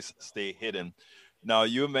otherwise stay hidden. Now,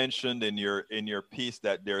 you mentioned in your piece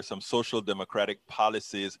that there are some social democratic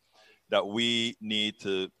policies that we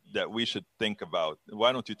should think about.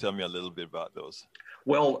 Why don't you tell me a little bit about those?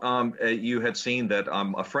 Well, you had seen that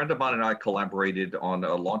a friend of mine and I collaborated on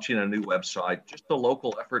launching a new website, just a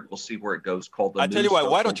local effort. We'll see where it goes, called the I tell you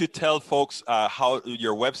what, why don't you tell folks how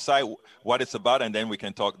your website, what it's about, and then we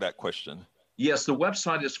can talk that question. Yes, the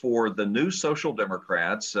website is for the New Social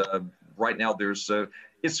Democrats. Right now,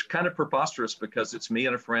 it's kind of preposterous because it's me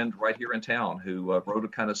and a friend right here in town who wrote a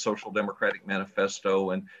kind of social democratic manifesto,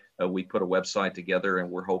 and we put a website together,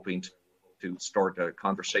 and we're hoping to start a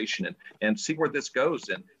conversation and see where this goes.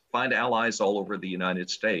 And find allies all over the United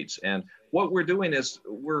States. And what we're doing is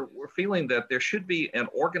we're feeling that there should be an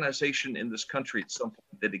organization in this country at some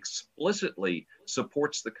point that explicitly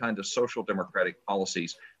supports the kind of social democratic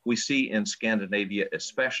policies we see in Scandinavia,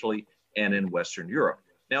 especially, and in Western Europe.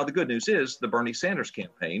 Now, the good news is the Bernie Sanders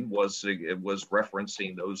campaign was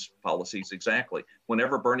referencing those policies exactly.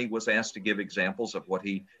 Whenever Bernie was asked to give examples of what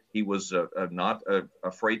he was not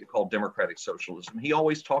afraid to call democratic socialism, he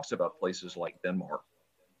always talks about places like Denmark.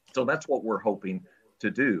 So that's what we're hoping to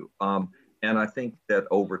do. And I think that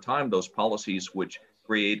over time, those policies which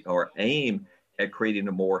create or aim at creating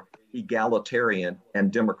a more egalitarian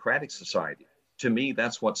and democratic society, to me,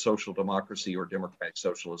 that's what social democracy or democratic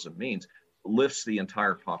socialism means. Lifts the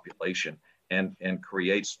entire population and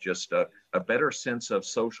creates just a better sense of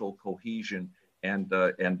social cohesion and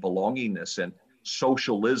belongingness and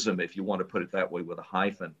socialism, if you want to put it that way, with a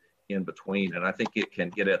hyphen in between. And I think it can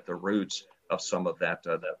get at the roots of some of that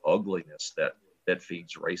ugliness that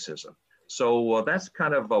feeds racism. So that's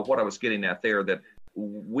kind of what I was getting at there, that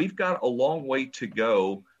we've got a long way to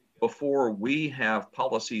go before we have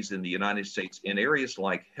policies in the United States in areas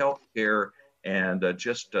like healthcare and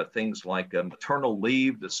just things like maternal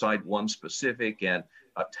leave, to cite one specific, and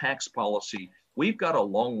tax policy. We've got a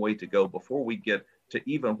long way to go before we get to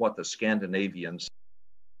even what the Scandinavians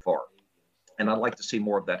are. And I'd like to see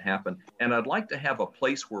more of that happen. And I'd like to have a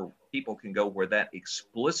place where people can go where that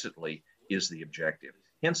explicitly is the objective.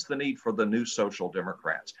 Hence the need for the new social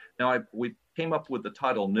democrats. Now, we came up with the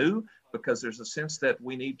title new because there's a sense that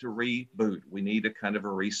we need to reboot. We need a kind of a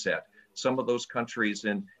reset. Some of those countries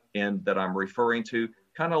in that I'm referring to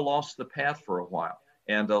kind of lost the path for a while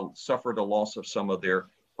and suffered a loss of some of their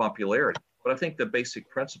popularity. But I think the basic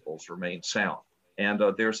principles remain sound. And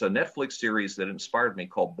there's a Netflix series that inspired me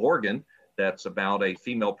called Borgen, that's about a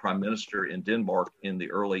female prime minister in Denmark in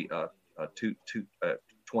the early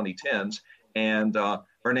 2010s. And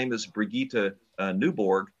her name is Birgitte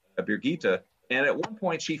Nyborg, Birgitte. And at one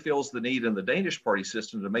point, she feels the need in the Danish party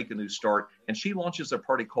system to make a new start. And she launches a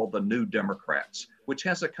party called the New Democrats, which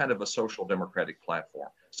has a kind of a social democratic platform.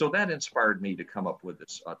 So that inspired me to come up with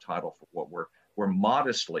this title for what we're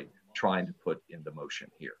modestly trying to put into motion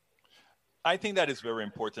here. I think that is very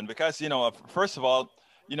important because, first of all,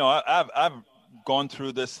 I've gone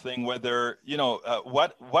through this thing whether,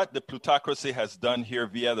 what the plutocracy has done here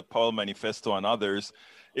via the Paul Manifesto and others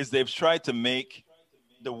is they've tried to make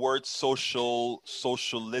the word socialism,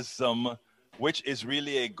 which is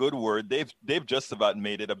really a good word, they've just about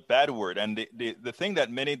made it a bad word. And the thing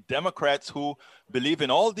that many Democrats who believe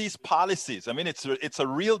in all these policies, I mean, it's a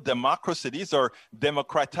real democracy. These are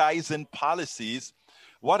democratizing policies.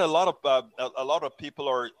 What a lot of people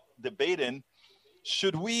are debating,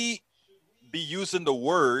 should we be using the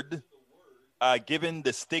word given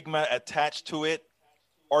the stigma attached to it,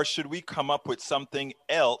 or should we come up with something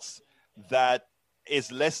else that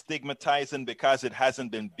is less stigmatizing because it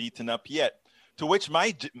hasn't been beaten up yet? To which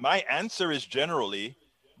my answer is generally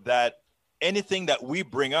that anything that we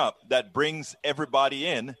bring up that brings everybody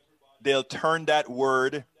in, they'll turn that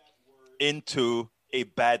word into a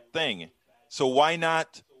bad thing. So why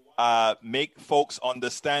not make folks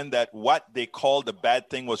understand that what they called a bad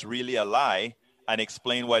thing was really a lie and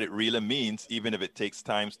explain what it really means, even if it takes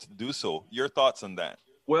time to do so? Your thoughts on that?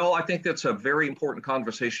 Well, I think that's a very important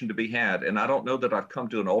conversation to be had. And I don't know that I've come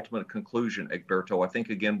to an ultimate conclusion, Egberto. I think,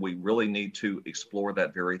 again, we really need to explore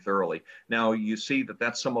that very thoroughly. Now, you see that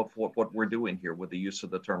that's some of what we're doing here with the use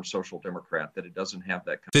of the term social democrat, that it doesn't have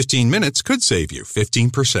that. 15 minutes could save you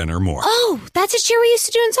 15% or more. Oh, that's a cheer we used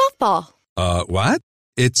to do in softball. What?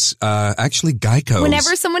 It's actually Geico.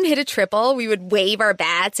 Whenever someone hit a triple, we would wave our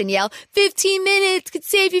bats and yell, 15 minutes could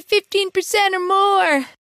save you 15% or more.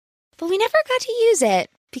 But we never got to use it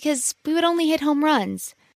because we would only hit home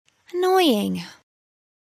runs. Annoying.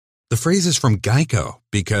 The phrase is from Geico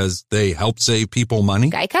because they help save people money.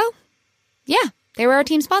 Geico? Yeah, they were our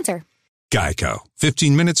team sponsor. Geico.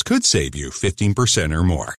 15 minutes could save you 15% or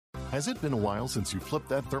more. Has it been a while since you flipped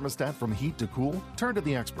that thermostat from heat to cool? Turn to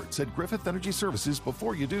the experts at Griffith Energy Services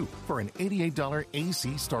before you do for an $88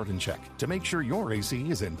 AC start and check to make sure your AC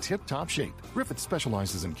is in tip-top shape. Griffith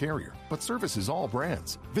specializes in Carrier, but services all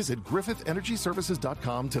brands. Visit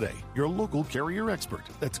GriffithEnergyServices.com today. Your local Carrier expert.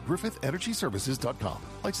 That's GriffithEnergyServices.com.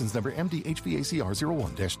 License number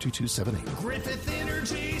MD-HVACR 01-2278. Griffith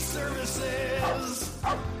Energy Services.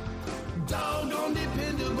 Doggone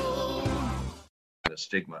dependable. A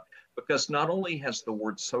stigma, because not only has the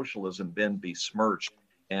word socialism been besmirched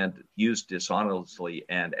and used dishonestly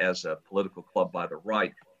and as a political club by the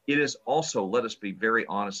right, it is also, let us be very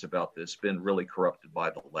honest about this, been really corrupted by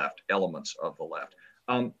the left, elements of the left.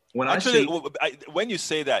 When Actually, I see, when you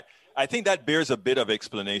say that, I think that bears a bit of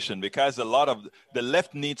explanation because a lot of the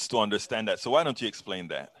left needs to understand that. So why don't you explain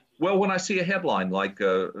that? well, when I see a headline like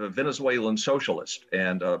Venezuelan socialist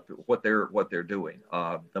and what they're doing,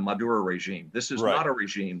 the Maduro regime, this is Right. not a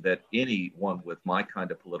regime that anyone with my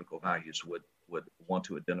kind of political values would want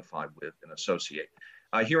to identify with and associate.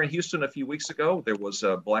 Here in Houston a few weeks ago, there was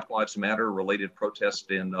a Black Lives Matter related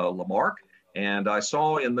protest in Lamarck. And I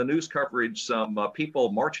saw in the news coverage some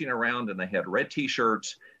people marching around, and they had red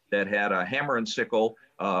T-shirts that had a hammer and sickle.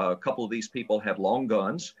 A couple of these people had long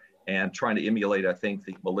guns and trying to emulate, I think,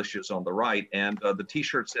 the militias on the right. And the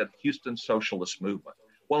T-shirt said Houston Socialist Movement.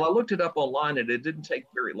 Well, I looked it up online, and it didn't take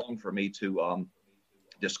very long for me to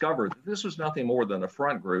discover that this was nothing more than a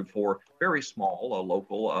front group for very small, a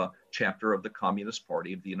local chapter of the Communist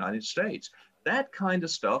Party of the United States. That kind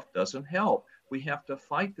of stuff doesn't help. We have to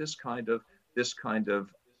fight this kind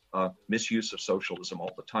of misuse of socialism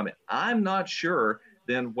all the time. And I'm not sure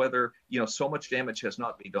then whether, so much damage has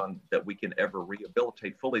not been done that we can ever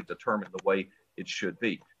rehabilitate, fully determine the way it should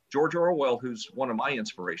be. George Orwell, who's one of my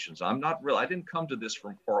inspirations, I didn't come to this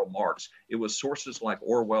from Karl Marx. It was sources like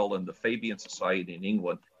Orwell and the Fabian Society in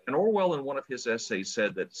England. And Orwell, in one of his essays,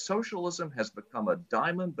 said that socialism has become a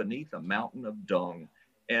diamond beneath a mountain of dung.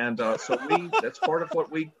 And so that's part of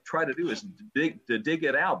what we try to do is dig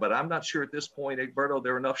it out. But I'm not sure at this point, Egberto,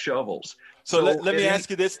 there are enough shovels. So let me ask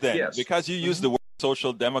you this then, yes. because you use the word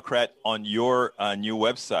social democrat on your new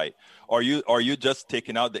website. Are you just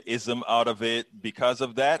taking out the ism out of it because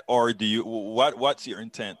of that, or what's your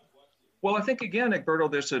intent? Well, I think, again, Egberto,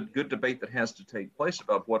 there's a good debate that has to take place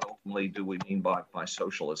about what ultimately do we mean by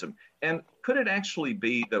socialism. And could it actually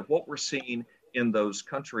be that what we're seeing in those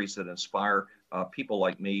countries that inspire people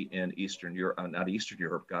like me in Eastern Europe, not Eastern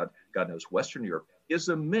Europe, God knows Western Europe, is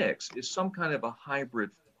a mix, is some kind of a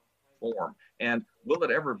hybrid form. And will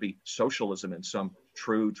it ever be socialism in some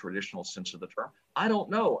true traditional sense of the term? I don't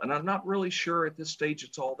know. And I'm not really sure at this stage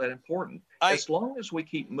it's all that important. As long as we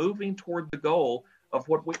keep moving toward the goal of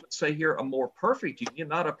what we would say here, a more perfect union,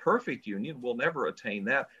 not a perfect union, we'll never attain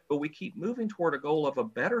that, but we keep moving toward a goal of a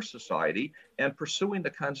better society and pursuing the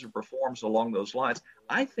kinds of reforms along those lines.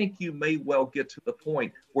 I think you may well get to the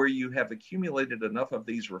point where you have accumulated enough of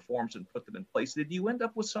these reforms and put them in place that you end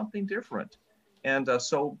up with something different. And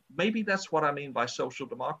so maybe that's what I mean by social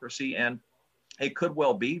democracy. And it could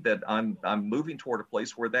well be that I'm moving toward a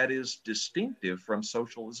place where that is distinctive from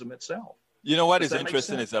socialism itself. You know what is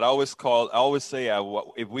interesting is that I always say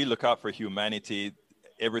if we look out for humanity,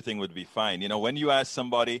 everything would be fine. When you ask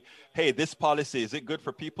somebody, hey, this policy, is it good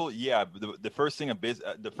for people? Yeah. The first thing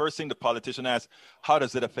the politician asks, how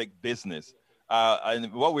does it affect business?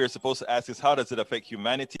 And what we're supposed to ask is, how does it affect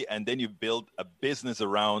humanity? And then you build a business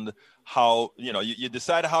around how, you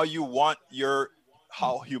decide how you want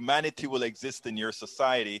how humanity will exist in your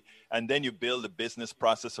society, and then you build a business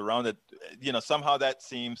process around it. Somehow that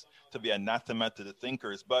seems to be anathema to the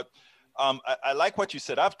thinkers. But I like what you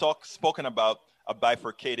said. I've spoken about a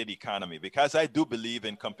bifurcated economy because I do believe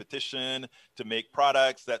in competition to make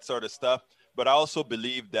products, that sort of stuff. But I also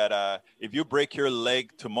believe that if you break your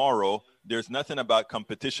leg tomorrow, there's nothing about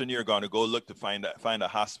competition. You're going to go look to find a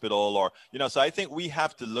hospital or, so I think we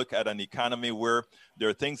have to look at an economy where there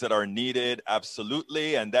are things that are needed.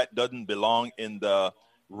 Absolutely. And that doesn't belong in the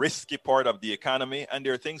risky part of the economy. And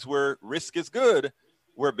there are things where risk is good,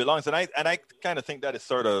 where it belongs. And I kind of think that is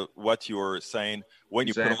sort of what you're saying when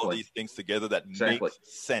you put all these things together that makes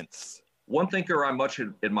sense. One thinker I much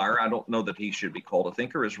admire, I don't know that he should be called a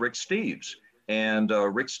thinker, is Rick Steves. And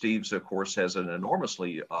Rick Steves, of course, has an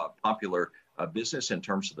enormously popular business in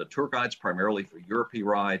terms of the tour guides, primarily for Europe he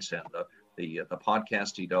rides, and the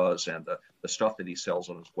podcast he does, and the stuff that he sells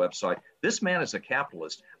on his website. This man is a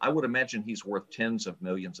capitalist. I would imagine he's worth tens of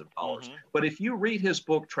millions of dollars. Mm-hmm. But if you read his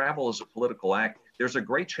book, Travel as a Political Act, there's a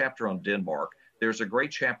great chapter on Denmark. There's a great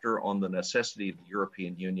chapter on the necessity of the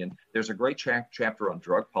European Union. There's a great chapter on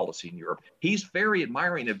drug policy in Europe. He's very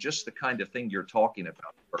admiring of just the kind of thing you're talking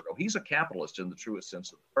about, Virgo. He's a capitalist in the truest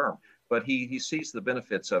sense of the term, but he sees the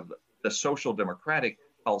benefits of the social democratic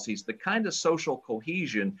policies, the kind of social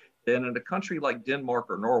cohesion that in a country like Denmark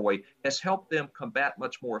or Norway has helped them combat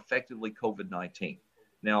much more effectively COVID-19.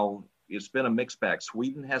 Now, it's been a mixed bag.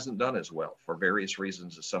 Sweden hasn't done as well for various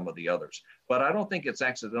reasons as some of the others. But I don't think it's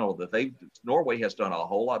accidental that Norway has done a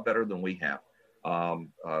whole lot better than we have.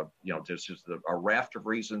 There's just a raft of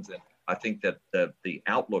reasons. And I think that the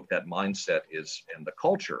outlook, that mindset and the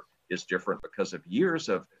culture is different because of years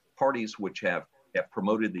of parties which have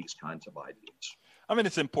promoted these kinds of ideas. I mean,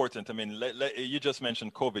 it's important. I mean, you just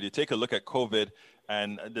mentioned COVID. You take a look at COVID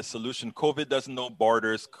and the solution. COVID doesn't know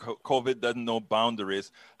borders. COVID doesn't know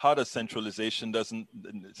boundaries. How does centralization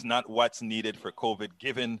it's not what's needed for COVID,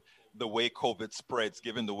 given the way COVID spreads,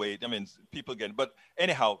 given the way, I mean, people get, but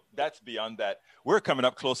anyhow, that's beyond that. We're coming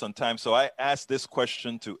up close on time. So I ask this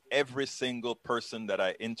question to every single person that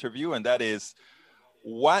I interview, and that is,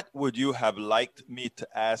 what would you have liked me to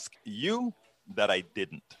ask you that I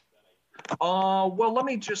didn't? Well, let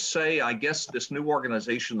me just say, I guess this new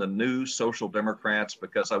organization, the New Social Democrats,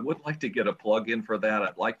 because I would like to get a plug in for that.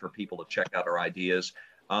 I'd like for people to check out our ideas.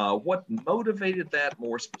 What motivated that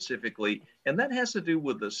more specifically, and that has to do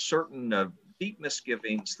with a certain deep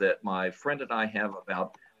misgivings that my friend and I have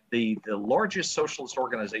about the largest socialist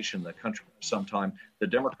organization in the country for some time, the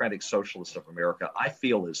Democratic Socialists of America, I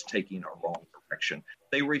feel is taking a wrong direction.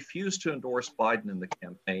 They refuse to endorse Biden in the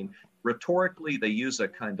campaign. Rhetorically, they use a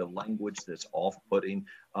kind of language that's off-putting.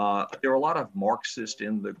 There are a lot of Marxists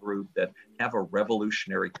in the group that have a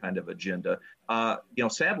revolutionary kind of agenda.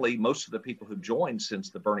 Sadly, most of the people who joined since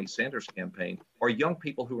the Bernie Sanders campaign are young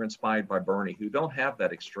people who are inspired by Bernie, who don't have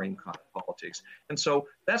that extreme kind of politics. And so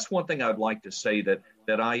that's one thing I'd like to say, that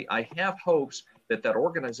I have hopes that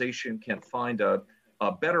organization can find a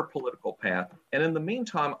better political path. And in the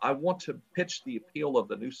meantime, I want to pitch the appeal of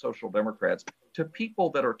the New Social Democrats to people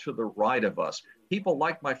that are to the right of us, people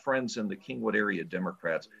like my friends in the Kingwood area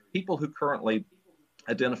Democrats, people who currently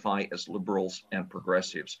identify as liberals and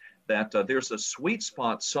progressives, that there's a sweet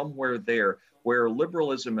spot somewhere there where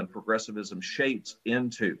liberalism and progressivism shades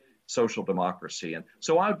into social democracy. And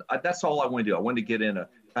so that's all I want to do. I want to get in a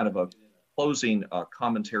kind of a closing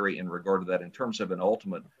commentary in regard to that in terms of an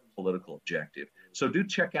ultimate political objective. So do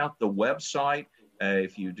check out the website.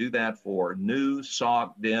 If you do that for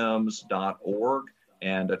newsocdems.org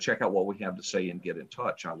and check out what we have to say and get in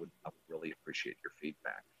touch, I would really appreciate your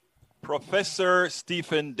feedback. Professor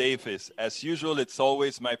Stephen Davis, as usual, it's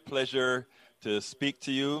always my pleasure to speak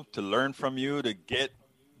to you, to learn from you, to get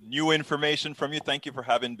new information from you. Thank you for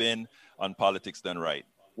having been on Politics Done Right.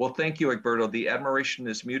 Well, thank you, Egberto. The admiration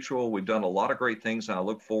is mutual. We've done a lot of great things, and I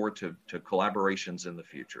look forward to collaborations in the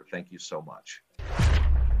future. Thank you so much.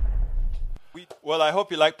 Well, I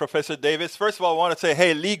hope you like Professor Davis. First of all, I want to say,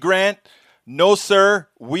 hey, Lee Grant, no, sir,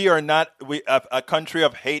 we are not a country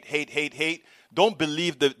of hate. Don't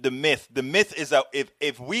believe the myth. The myth is that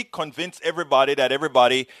if we convince everybody that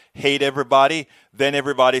everybody hate everybody, then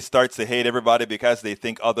everybody starts to hate everybody because they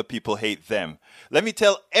think other people hate them. Let me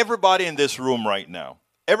tell everybody in this room right now,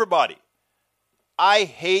 everybody, I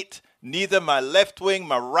hate neither my left wing,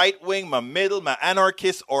 my right wing, my middle, my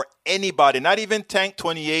anarchists, or anybody, not even Tank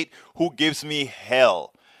 28, who gives me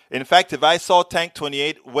hell. In fact, if I saw Tank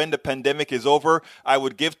 28 when the pandemic is over, I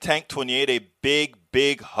would give Tank 28 a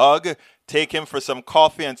big hug, take him for some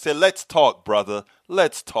coffee and say, let's talk, brother.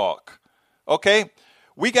 Let's talk. Okay?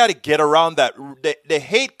 We got to get around that. The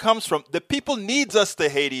hate comes from, the people needs us to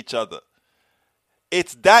hate each other.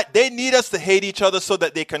 It's that they need us to hate each other so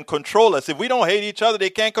that they can control us. If we don't hate each other, they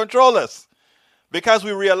can't control us because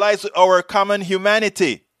we realize our common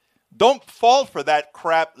humanity. Don't fall for that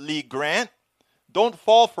crap, Lee Grant. Don't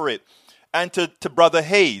fall for it. And to Brother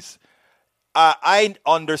Hayes, I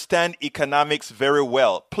understand economics very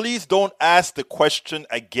well. Please don't ask the question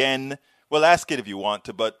again. Well, ask it if you want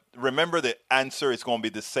to, but remember the answer is going to be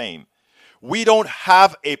the same. We don't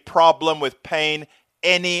have a problem with paying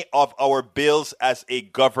any of our bills as a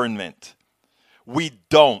government. We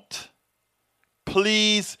don't.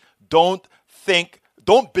 Please don't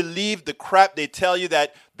believe the crap they tell you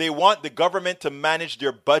that they want the government to manage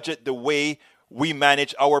their budget the way we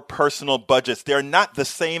manage our personal budgets. They're not the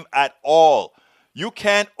same at all. You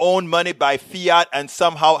can't own money by fiat and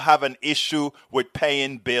somehow have an issue with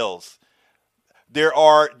paying bills. There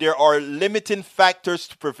are limiting factors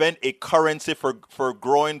to prevent a currency for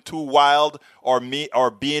growing too wild or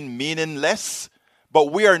being meaningless,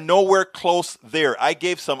 but we are nowhere close there. I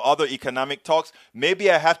gave some other economic talks.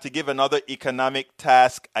 Maybe I have to give another economic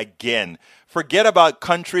task again. Forget about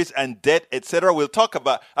countries and debt, etc. We'll talk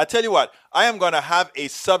about, I tell you what, I am going to have a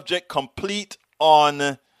subject complete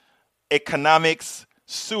on economics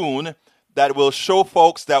soon that will show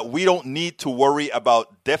folks that we don't need to worry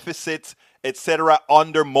about deficits, etc.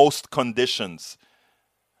 under most conditions.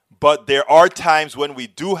 But there are times when we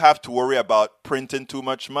do have to worry about printing too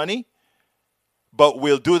much money. But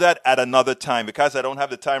we'll do that at another time because I don't have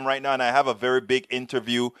the time right now and I have a very big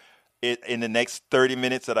interview in the next 30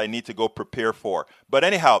 minutes that I need to go prepare for. But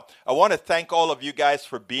anyhow, I want to thank all of you guys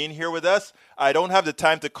for being here with us. I don't have the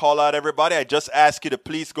time to call out everybody. I just ask you to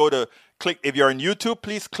please click, if you're on YouTube,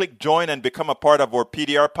 please click join and become a part of our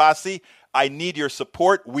PDR posse. I need your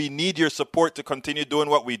support. We need your support to continue doing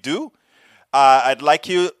what we do. I'd like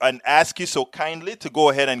you and ask you so kindly to go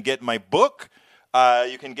ahead and get my book.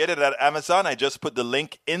 You can get it at Amazon. I just put the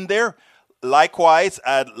link in there. Likewise,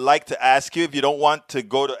 I'd like to ask you, if you don't want to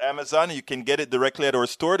go to Amazon, you can get it directly at our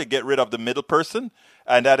store to get rid of the middle person.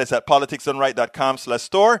 And that is at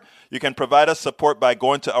politicsdoneright.com/store. You can provide us support by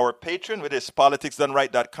going to our Patreon, which is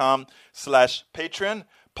politicsdoneright.com/Patreon,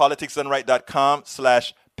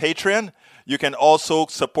 politicsdoneright.com/Patreon. You can also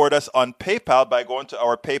support us on PayPal by going to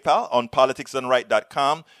our PayPal on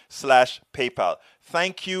politicsdoneright.com/PayPal.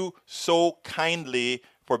 Thank you so kindly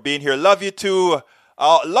for being here. Love you too.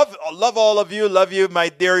 Love all of you. Love you, my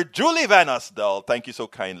dear Julie Van Usdal. Thank you so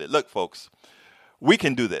kindly. Look, folks, we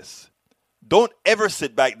can do this. Don't ever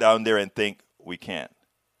sit back down there and think we can't.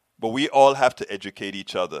 But we all have to educate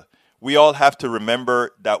each other. We all have to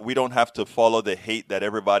remember that we don't have to follow the hate that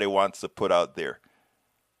everybody wants to put out there.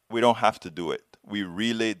 We don't have to do it. We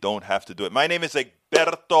really don't have to do it. My name is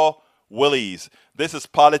Egberto Willies. This is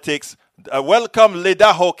Politics. Welcome,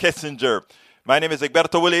 Lidaho Kissinger. My name is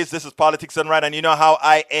Egberto Willies. This is Politics Done Right. And you know how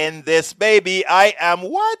I end this, baby. I am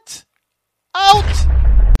what? Out!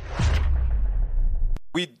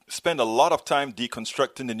 We spend a lot of time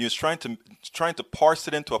deconstructing the news, trying to parse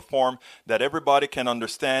it into a form that everybody can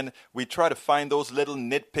understand. We try to find those little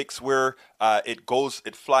nitpicks where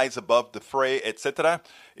it flies above the fray, etc.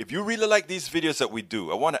 If you really like these videos that we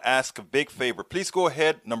do, I want to ask a big favor. Please go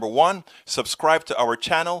ahead. Number 1, subscribe to our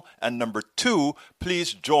channel. And number 2,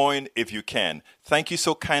 please join if you can. Thank you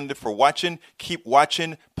so kindly for watching. Keep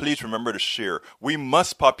watching. Please remember to share. We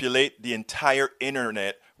must populate the entire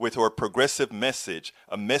internet with our progressive message,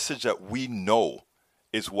 a message that we know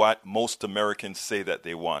is what most Americans say that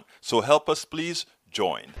they want. So help us, please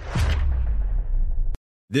join.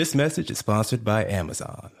 This message is sponsored by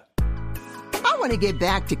Amazon. I want to get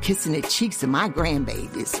back to kissing the cheeks of my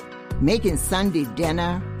grandbabies, making Sunday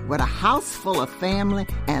dinner with a house full of family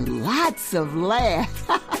and lots of laughs.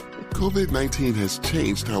 COVID-19 has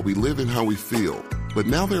changed how we live and how we feel, but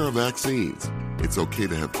now there are vaccines. It's okay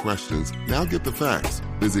to have questions. Now get the facts.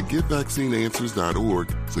 Visit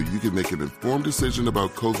getvaccineanswers.org so you can make an informed decision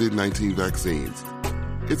about COVID-19 vaccines.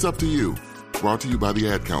 It's up to you. Brought to you by the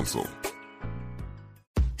Ad Council.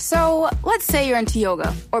 So, let's say you're into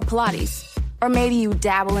yoga or Pilates, or maybe you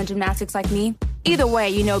dabble in gymnastics like me. Either way,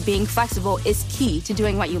 you know being flexible is key to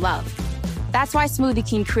doing what you love. That's why Smoothie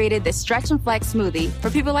King created this Stretch and Flex smoothie for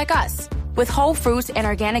people like us, with whole fruits and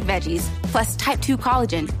organic veggies, plus type 2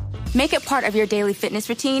 collagen. Make it part of your daily fitness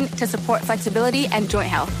routine to support flexibility and joint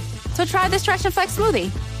health. So try the Stretch and Flex smoothie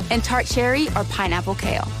in tart cherry or pineapple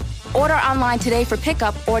kale. Order online today for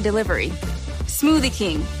pickup or delivery. Smoothie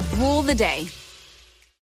King, rule the day.